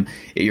drafting him.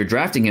 You're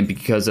drafting him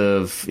because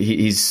of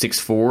he's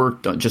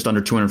 6'4", just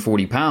under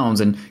 240 pounds,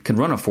 and can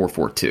run a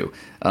 4.42.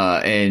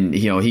 And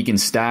he can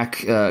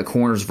stack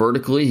corners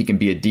vertically. He can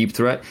be a deep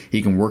threat.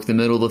 He can work the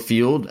middle of the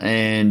field,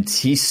 and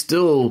he's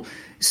still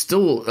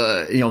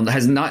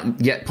has not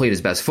yet played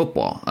his best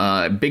football.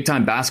 Big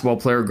time basketball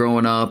player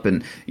growing up,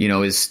 and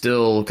is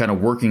still kind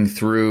of working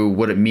through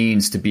what it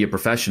means to be a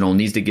professional.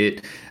 Needs to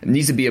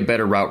be a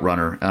better route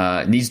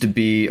runner. Needs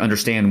to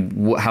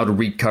understand how to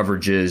read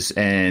coverages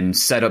and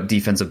set up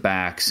defensive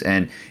backs,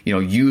 and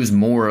use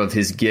more of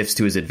his gifts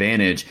to his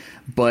advantage.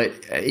 But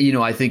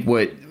I think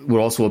what would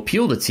also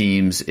appeal to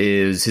teams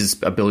is his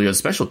ability on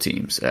special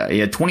teams. He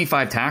had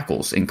 25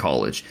 tackles in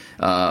college,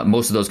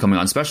 most of those coming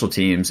on special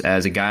teams,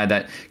 as a guy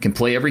that can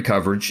play every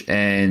coverage.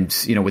 And,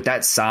 with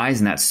that size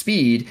and that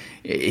speed,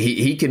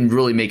 he can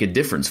really make a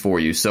difference for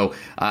you. So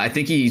I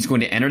think he's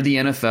going to enter the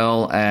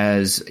NFL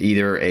as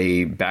either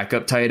a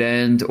backup tight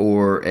end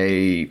or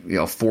a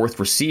fourth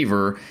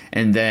receiver,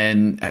 and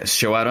then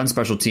show out on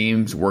special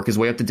teams, work his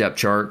way up the depth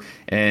chart.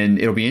 And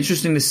it'll be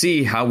interesting to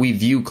see how we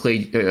view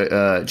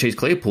Chase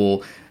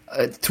Claypool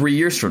 3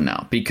 years from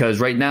now, because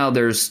right now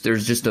there's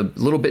just a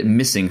little bit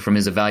missing from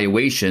his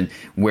evaluation,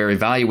 where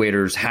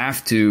evaluators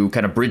have to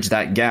kind of bridge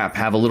that gap,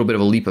 have a little bit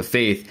of a leap of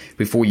faith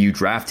before you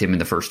draft him in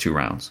the first 2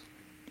 rounds.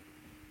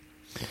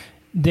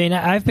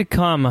 Dana, I've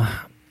become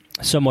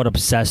somewhat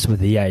obsessed with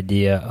the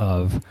idea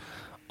of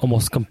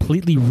almost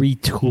completely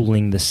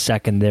retooling the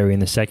secondary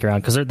in the second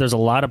round, because there's a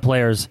lot of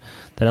players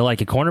that I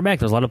like at cornerback.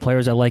 There's a lot of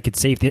players I like at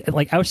safety.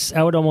 Like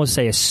I would almost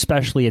say,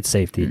 especially at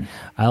safety,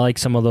 I like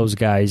some of those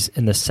guys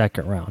in the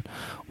second round.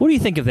 What do you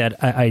think of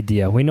that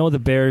idea? We know the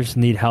Bears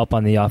need help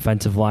on the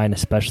offensive line,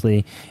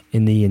 especially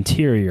in the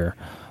interior.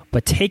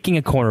 But taking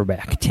a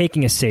cornerback,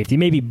 taking a safety,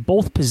 maybe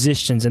both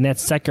positions in that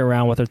second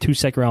round with our 2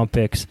 second-round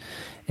picks,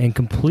 and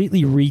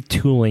completely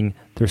retooling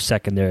their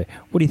secondary.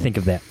 What do you think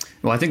of that?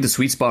 Well, I think the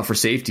sweet spot for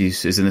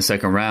safeties is in the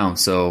second round,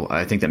 so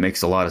I think that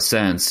makes a lot of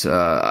sense.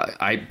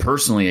 I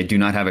personally do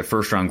not have a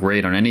first-round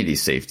grade on any of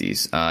these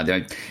safeties.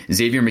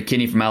 Xavier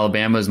McKinney from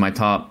Alabama is my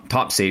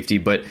top safety,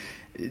 but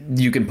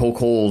you can poke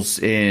holes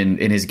in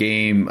his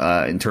game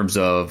in terms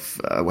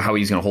of how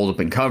he's going to hold up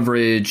in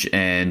coverage,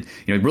 and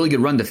really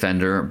good run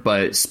defender,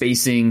 but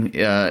spacing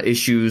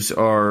issues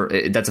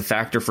that's a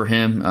factor for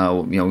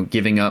him.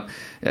 Giving up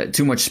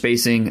too much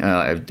spacing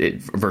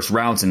versus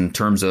routes, in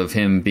terms of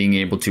him being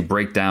able to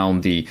break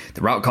down the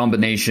route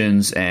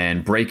combinations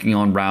and breaking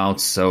on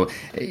routes. So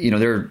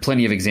there are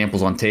plenty of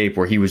examples on tape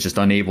where he was just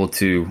unable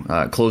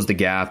to close the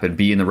gap and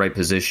be in the right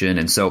position,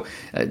 and so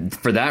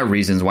for that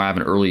reason is why I have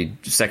an early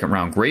second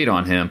round grade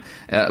on him.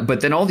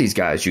 But then all these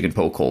guys you can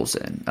poke holes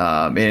in,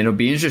 and it'll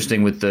be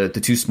interesting with the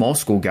 2 small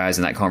school guys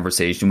in that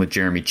conversation, with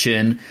Jeremy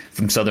Chin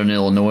from Southern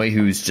Illinois,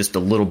 who's just a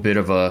little bit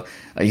of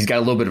he's got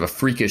a little bit of a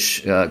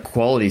freakish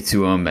quality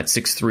to him at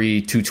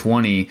 6'3",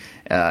 220.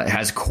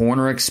 Has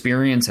corner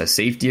experience, has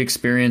safety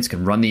experience,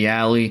 can run the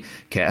alley,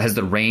 has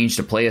the range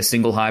to play a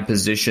single high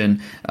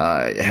position,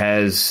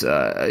 has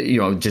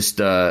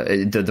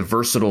the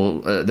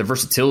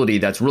versatility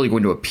that's really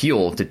going to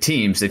appeal to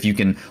teams if you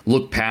can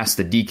look past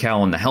the decal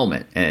on the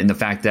helmet and the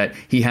fact that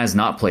he has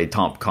not played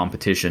top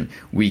competition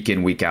week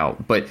in, week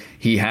out. But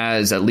he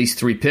has at least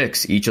 3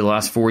 picks each of the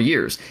last 4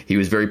 years. He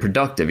was very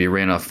productive. He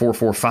ran a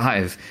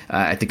 4.45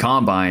 at the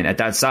combine at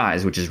that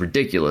size, which is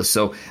ridiculous.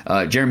 So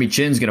Jeremy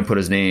Chin's going to put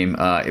his name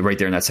right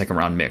there in that second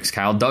round mix.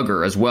 Kyle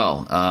Duggar as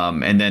well.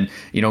 And then,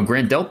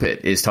 Grant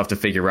Delpit is tough to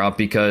figure out,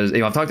 because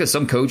I've talked to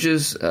some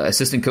coaches,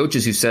 assistant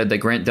coaches, who said that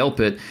Grant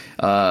Delpit,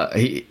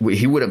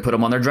 he wouldn't put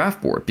him on their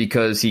draft board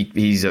because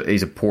he's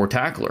a poor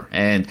tackler.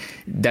 And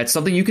that's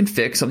something you can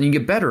fix, something you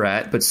can get better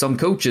at. But some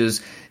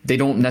coaches, they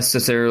don't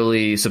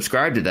necessarily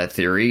subscribe to that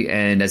theory,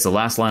 and as the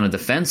last line of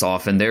defense,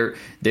 often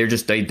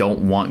they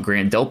don't want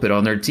Grant Delpit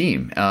on their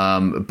team.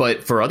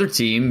 But for other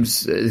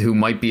teams who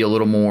might be a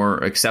little more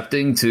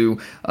accepting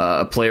to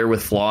a player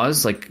with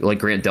flaws like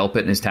Grant Delpit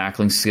and his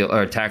tackling skill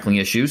or tackling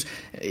issues.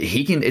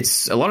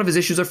 It's a lot of his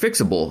issues are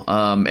fixable,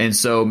 and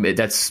so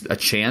that's a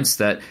chance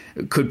that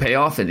could pay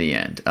off in the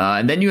end.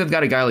 And then you have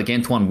got a guy like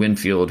Antoine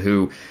Winfield,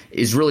 who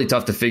is really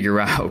tough to figure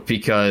out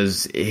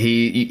because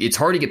it's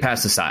hard to get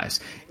past the size.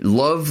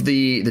 Love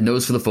the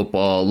nose for the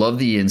football, love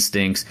the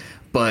instincts,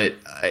 but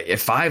at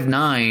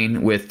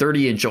 5'9" with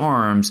 30-inch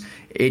arms,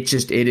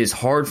 it is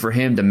hard for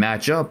him to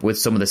match up with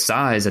some of the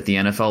size at the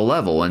NFL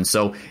level. And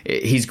so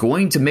he's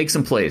going to make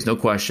some plays, no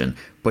question,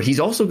 but he's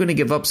also going to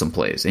give up some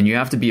plays, and you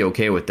have to be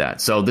okay with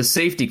that. So the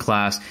safety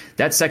class,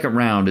 that second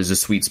round is a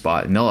sweet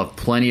spot, and they'll have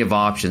plenty of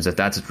options if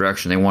that's the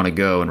direction they want to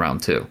go in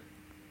round 2.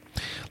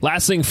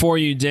 Last thing for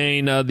you,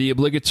 Dane, the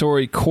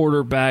obligatory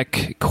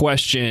quarterback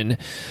question.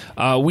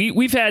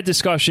 We've had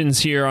discussions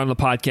here on the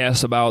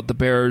podcast about the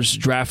Bears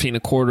drafting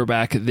a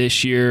quarterback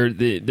this year.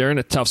 They're in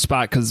a tough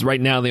spot because right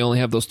now they only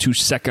have those 2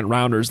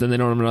 second-rounders. Then they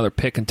don't have another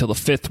pick until the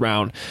 5th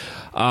round.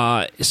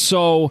 Are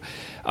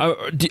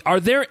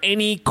there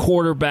any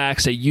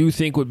quarterbacks that you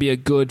think would be a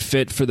good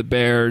fit for the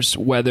Bears,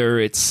 whether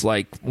it's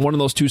like one of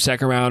those 2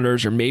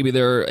 second-rounders or maybe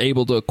they're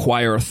able to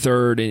acquire a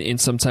third in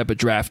some type of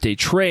draft day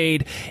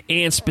trade?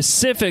 And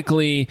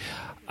specifically,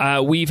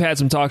 we've had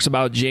some talks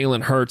about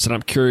Jalen Hurts, and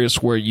I'm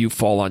curious where you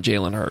fall on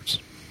Jalen Hurts.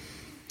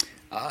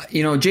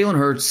 Jalen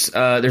Hurts,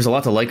 there's a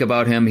lot to like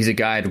about him. He's a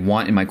guy I'd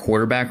want in my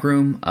quarterback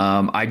room.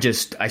 I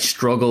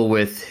struggle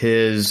with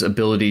his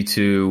ability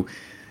to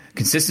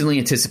consistently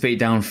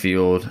anticipate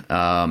downfield,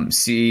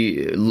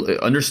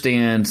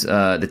 understand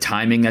the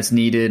timing that's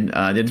needed.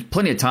 There's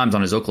plenty of times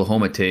on his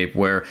Oklahoma tape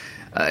where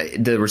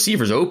the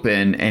receiver's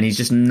open and he's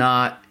just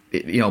not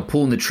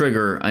pulling the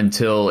trigger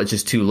until it's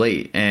just too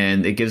late,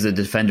 and it gives the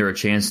defender a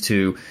chance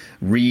to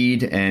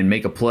read and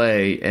make a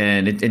play.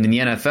 And in the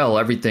NFL,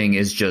 everything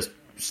is just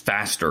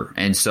faster,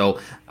 and so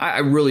I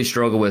really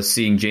struggle with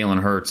seeing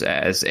Jalen Hurts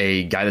as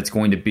a guy that's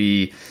going to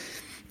be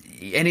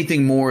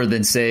anything more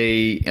than,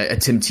 say, a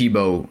Tim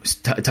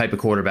Tebow type of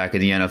quarterback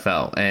in the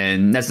NFL.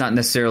 And that's not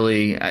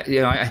necessarily,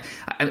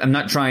 I'm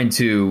not trying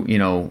to,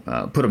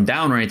 put him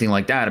down or anything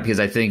like that, because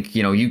I think,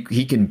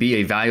 he can be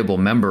a valuable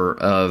member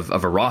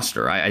of a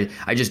roster.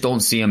 I just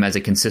don't see him as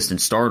a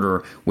consistent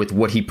starter with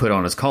what he put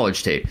on his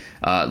college tape.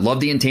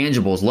 Love the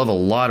intangibles, love a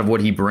lot of what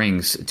he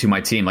brings to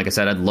my team. Like I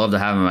said, I'd love to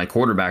have him in my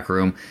quarterback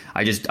room.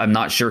 I'm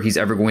not sure he's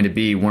ever going to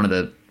be one of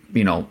the,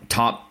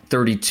 top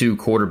 32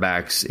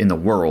 quarterbacks in the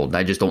world.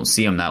 I just don't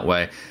see him that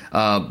way.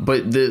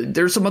 But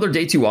there's some other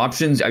day 2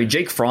 options.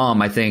 Jake Fromm,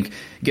 I think,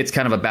 gets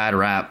kind of a bad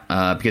rap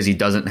because he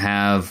doesn't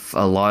have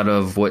a lot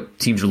of what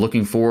teams are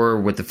looking for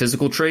with the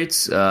physical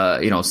traits.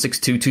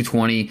 6'2",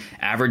 220,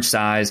 average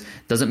size,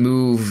 doesn't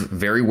move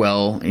very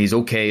well. He's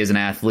okay as an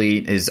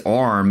athlete. His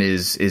arm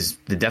is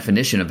the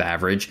definition of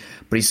average,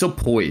 but he's so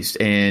poised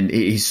and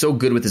he's so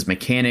good with his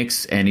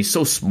mechanics, and he's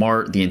so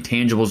smart. The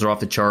intangibles are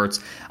off the charts.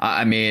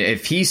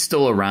 If he's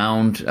still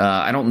around,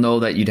 I don't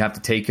know that you'd have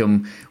to take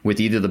him with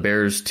either the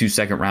Bears' 2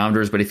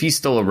 second-rounders, but if he's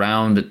still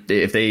around,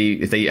 if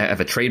they have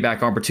a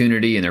trade-back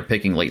opportunity and they're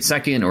picking late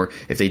second, or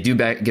if they do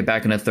get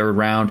back in a 3rd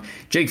round,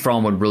 Jake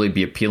Fromm would really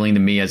be appealing to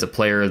me as a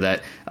player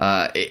that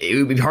it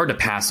would be hard to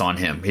pass on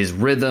him. His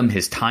rhythm,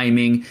 his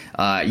timing,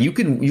 you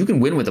can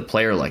win with a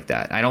player like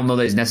that. I don't know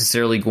that he's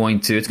necessarily it's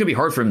going to be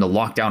hard for him to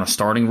lock down a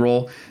starting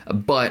role,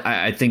 but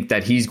I think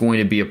that he's going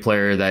to be a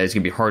player that is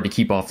going to be hard to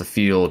keep off the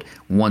field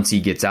once he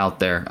gets out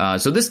there.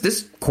 So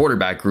this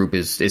quarterback group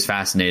is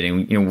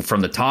fascinating.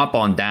 From the top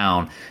on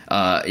down,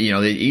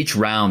 each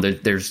round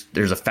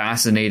there's a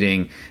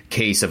fascinating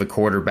case of a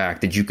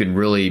quarterback that you can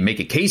really make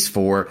a case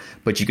for,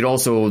 but you could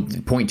also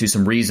point to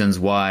some reasons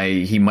why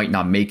he might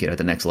not make it at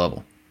the next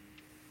level.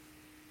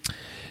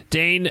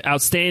 Dane,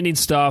 outstanding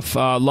stuff.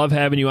 Love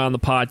having you on the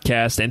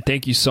podcast, and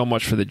thank you so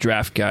much for the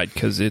draft guide,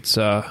 because it's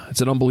an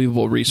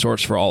unbelievable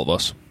resource for all of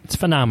us. It's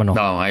phenomenal.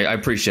 No, I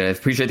appreciate it.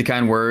 Appreciate the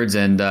kind words,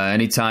 and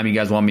anytime you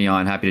guys want me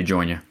on, happy to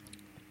join you.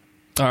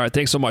 All right,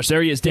 thanks so much.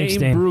 There he is, Dane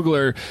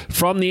Brugler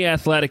from The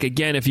Athletic.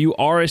 Again, if you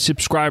are a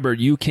subscriber,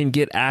 you can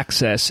get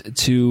access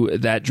to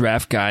that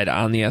draft guide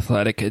on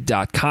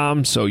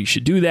theathletic.com, so you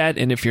should do that.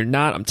 And if you're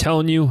not, I'm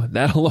telling you,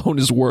 that alone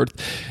is worth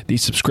the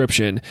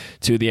subscription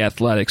to The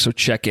Athletic, so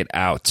check it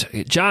out.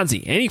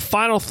 Johnsy, any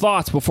final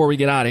thoughts before we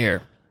get out of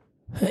here?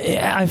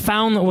 I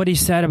found what he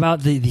said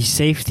about the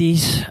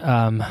safeties,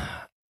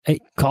 I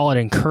call it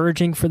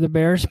encouraging for the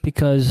Bears,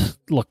 because,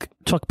 look,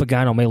 Chuck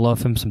Pagano may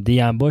love him some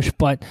Deion Bush,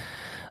 but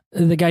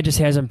the guy just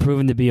hasn't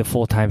proven to be a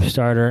full-time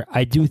starter.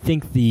 I do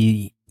think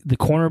the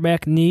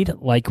cornerback need,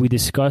 like we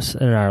discussed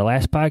in our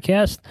last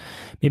podcast,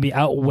 maybe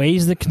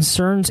outweighs the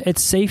concerns at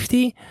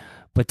safety.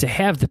 But to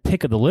have the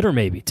pick of the litter,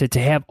 maybe, to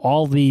have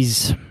all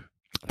these,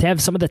 to have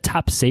some of the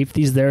top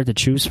safeties there to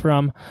choose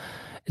from,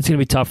 it's going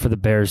to be tough for the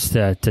Bears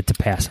to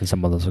pass on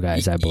some of those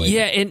guys, I believe.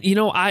 Yeah, and,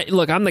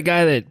 I'm the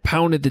guy that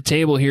pounded the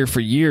table here for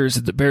years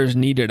that the Bears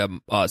needed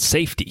a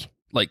safety,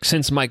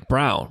 since Mike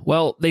Brown.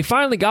 Well, they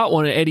finally got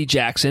one at Eddie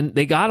Jackson.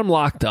 They got him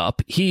locked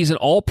up. He's an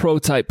all-pro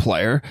type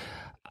player.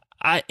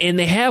 And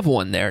they have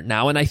one there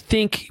now, and I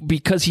think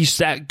because he's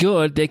that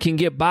good, they can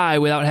get by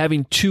without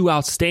having two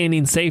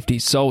outstanding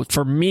safeties. So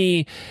for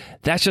me,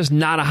 that's just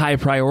not a high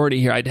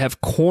priority here. I'd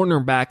have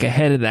cornerback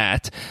ahead of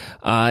that,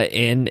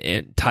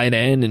 and tight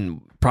end,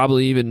 and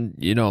probably even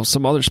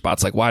some other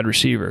spots like wide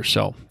receiver.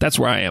 So that's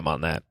where I am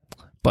on that.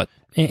 But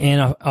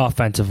and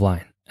offensive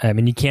line. I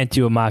mean, you can't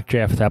do a mock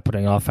draft without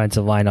putting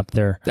offensive line up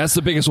there. That's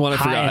the biggest one I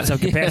forgot.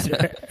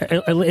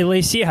 At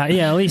least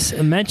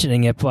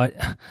mentioning it, but.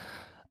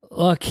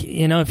 Look,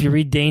 if you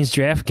read Dane's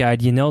draft guide,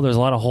 there's a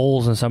lot of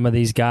holes in some of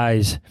these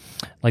guys,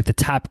 like the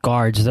top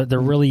guards. There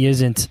really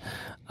isn't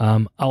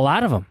a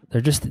lot of them.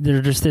 There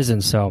just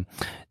isn't. So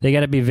they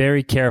got to be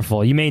very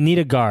careful. You may need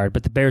a guard,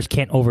 but the Bears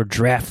can't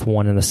overdraft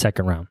one in the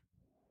second round.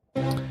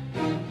 All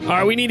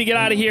right, we need to get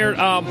out of here.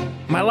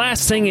 My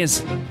last thing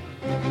is,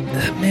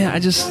 man, I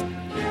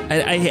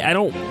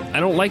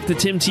don't like the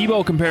Tim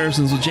Tebow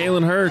comparisons with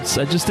Jalen Hurts.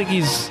 I just think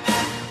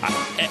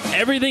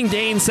everything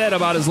Dane said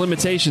about his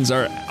limitations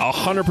are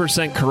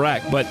 100%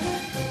 correct, but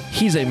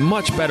he's a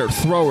much better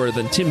thrower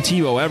than Tim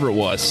Tebow ever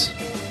was.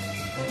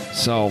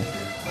 So,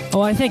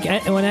 I think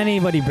when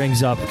anybody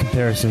brings up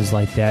comparisons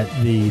like that,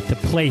 the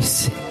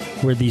place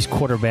where these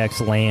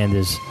quarterbacks land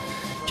is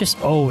just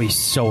always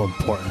so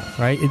important,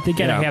 right? They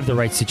got to have the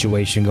right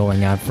situation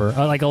going on for,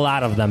 like a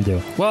lot of them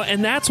do. Well,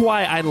 and that's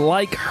why I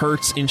like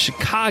Hurts in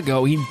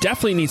Chicago. He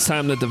definitely needs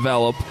time to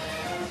develop.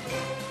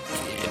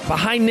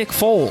 Behind Nick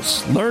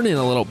Foles, learning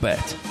a little bit.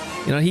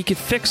 He could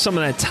fix some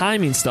of that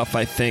timing stuff,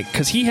 I think,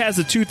 because he has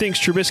the two things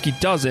Trubisky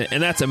doesn't,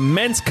 and that's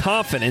immense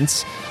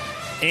confidence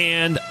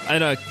and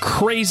a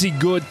crazy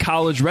good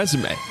college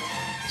resume.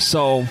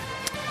 So,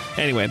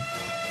 anyway,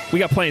 we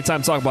got plenty of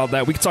time to talk about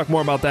that. We can talk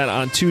more about that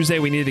on Tuesday.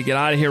 We need to get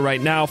out of here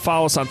right now.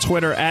 Follow us on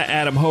Twitter at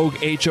Adam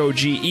Hoge,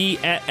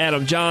 Hoge, at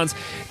Adam Johns,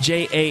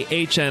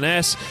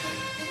 Jahns.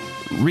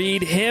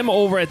 Read him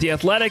over at The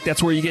Athletic.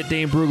 That's where you get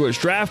Dane Brugler's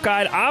draft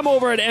guide. I'm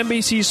over at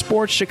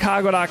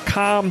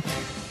NBCSportsChicago.com.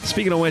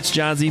 Speaking of which,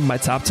 Johnsy, my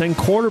top 10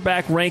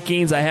 quarterback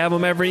rankings, I have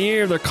them every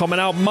year. They're coming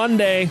out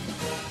Monday.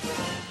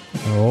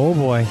 Oh,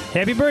 boy.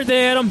 Happy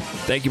birthday, Adam.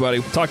 Thank you, buddy.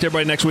 Talk to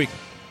everybody next week.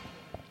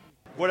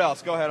 What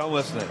else? Go ahead. I'm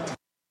listening.